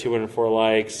page has like 204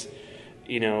 likes.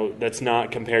 You know, that's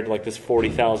not compared to like this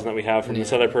 40,000 that we have from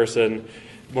this other person.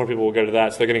 More people will go to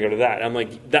that, so they're going to go to that. I'm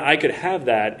like, I could have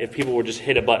that if people would just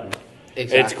hit a button.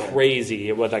 Exactly. It's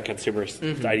crazy what that consumer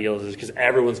ideal is because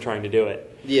everyone's trying to do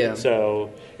it. Yeah.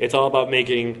 So it's all about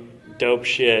making dope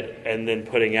shit and then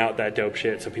putting out that dope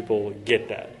shit so people get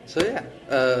that. So yeah.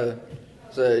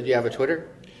 So do you have a Twitter?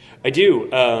 I do.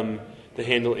 The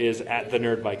handle is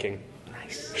 @TheNerdViking.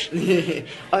 Nice.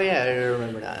 Oh yeah, I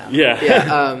remember that now.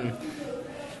 Yeah.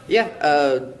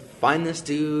 Yeah. Find this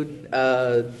dude.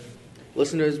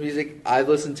 Listen to his music. I've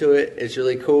listened to it. It's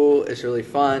really cool. It's really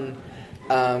fun.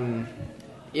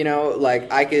 You know,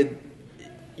 like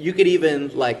you could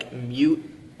even like mute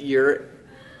your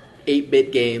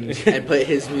 8-bit games and put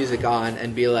his music on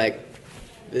and be like,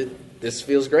 this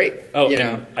feels great. Oh, you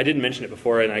know. I didn't mention it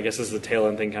before, and I guess this is the tail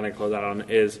end thing kind of close out on,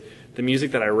 is the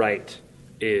music that I write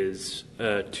is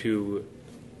to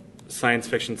science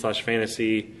fiction /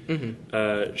 fantasy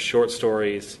short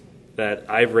stories that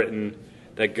I've written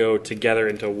that go together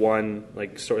into one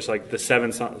like story. So like the 6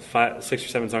 or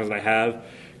 7 songs that I have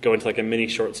go into like a mini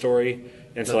short story.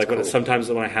 And so like cool. sometimes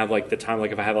when I have like the time,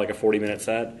 like if I have like a 40-minute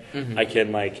set, I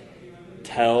can like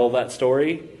tell that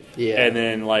story. Yeah. And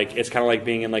then like it's kind of like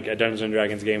being in like a Dungeons and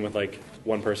Dragons game with like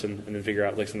one person and then figure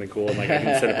out like something cool and like I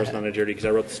can send a person on a journey because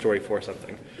I wrote the story for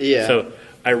something. Yeah. So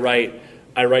I write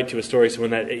to a story. So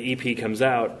when that EP comes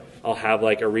out, I'll have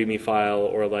like a README file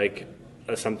or like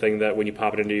something that when you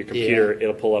pop it into your computer,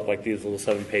 it'll pull up like these little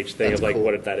 7-page thing of like cool.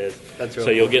 what that is. That's so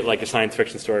really you'll cool. get like a science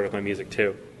fiction story with my music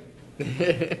too.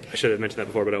 I should have mentioned that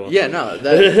before, but I won't. Yeah, no.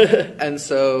 And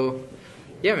so,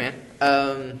 yeah,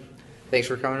 man. Thanks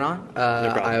for coming on. No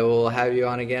problem. I will have you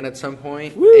on again at some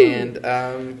point. Woo! And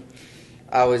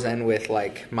I always end with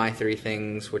like my 3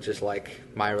 things, which is like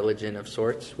my religion of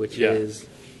sorts, which is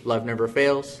love never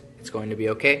fails. It's going to be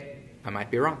okay. I might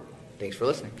be wrong. Thanks for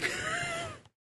listening.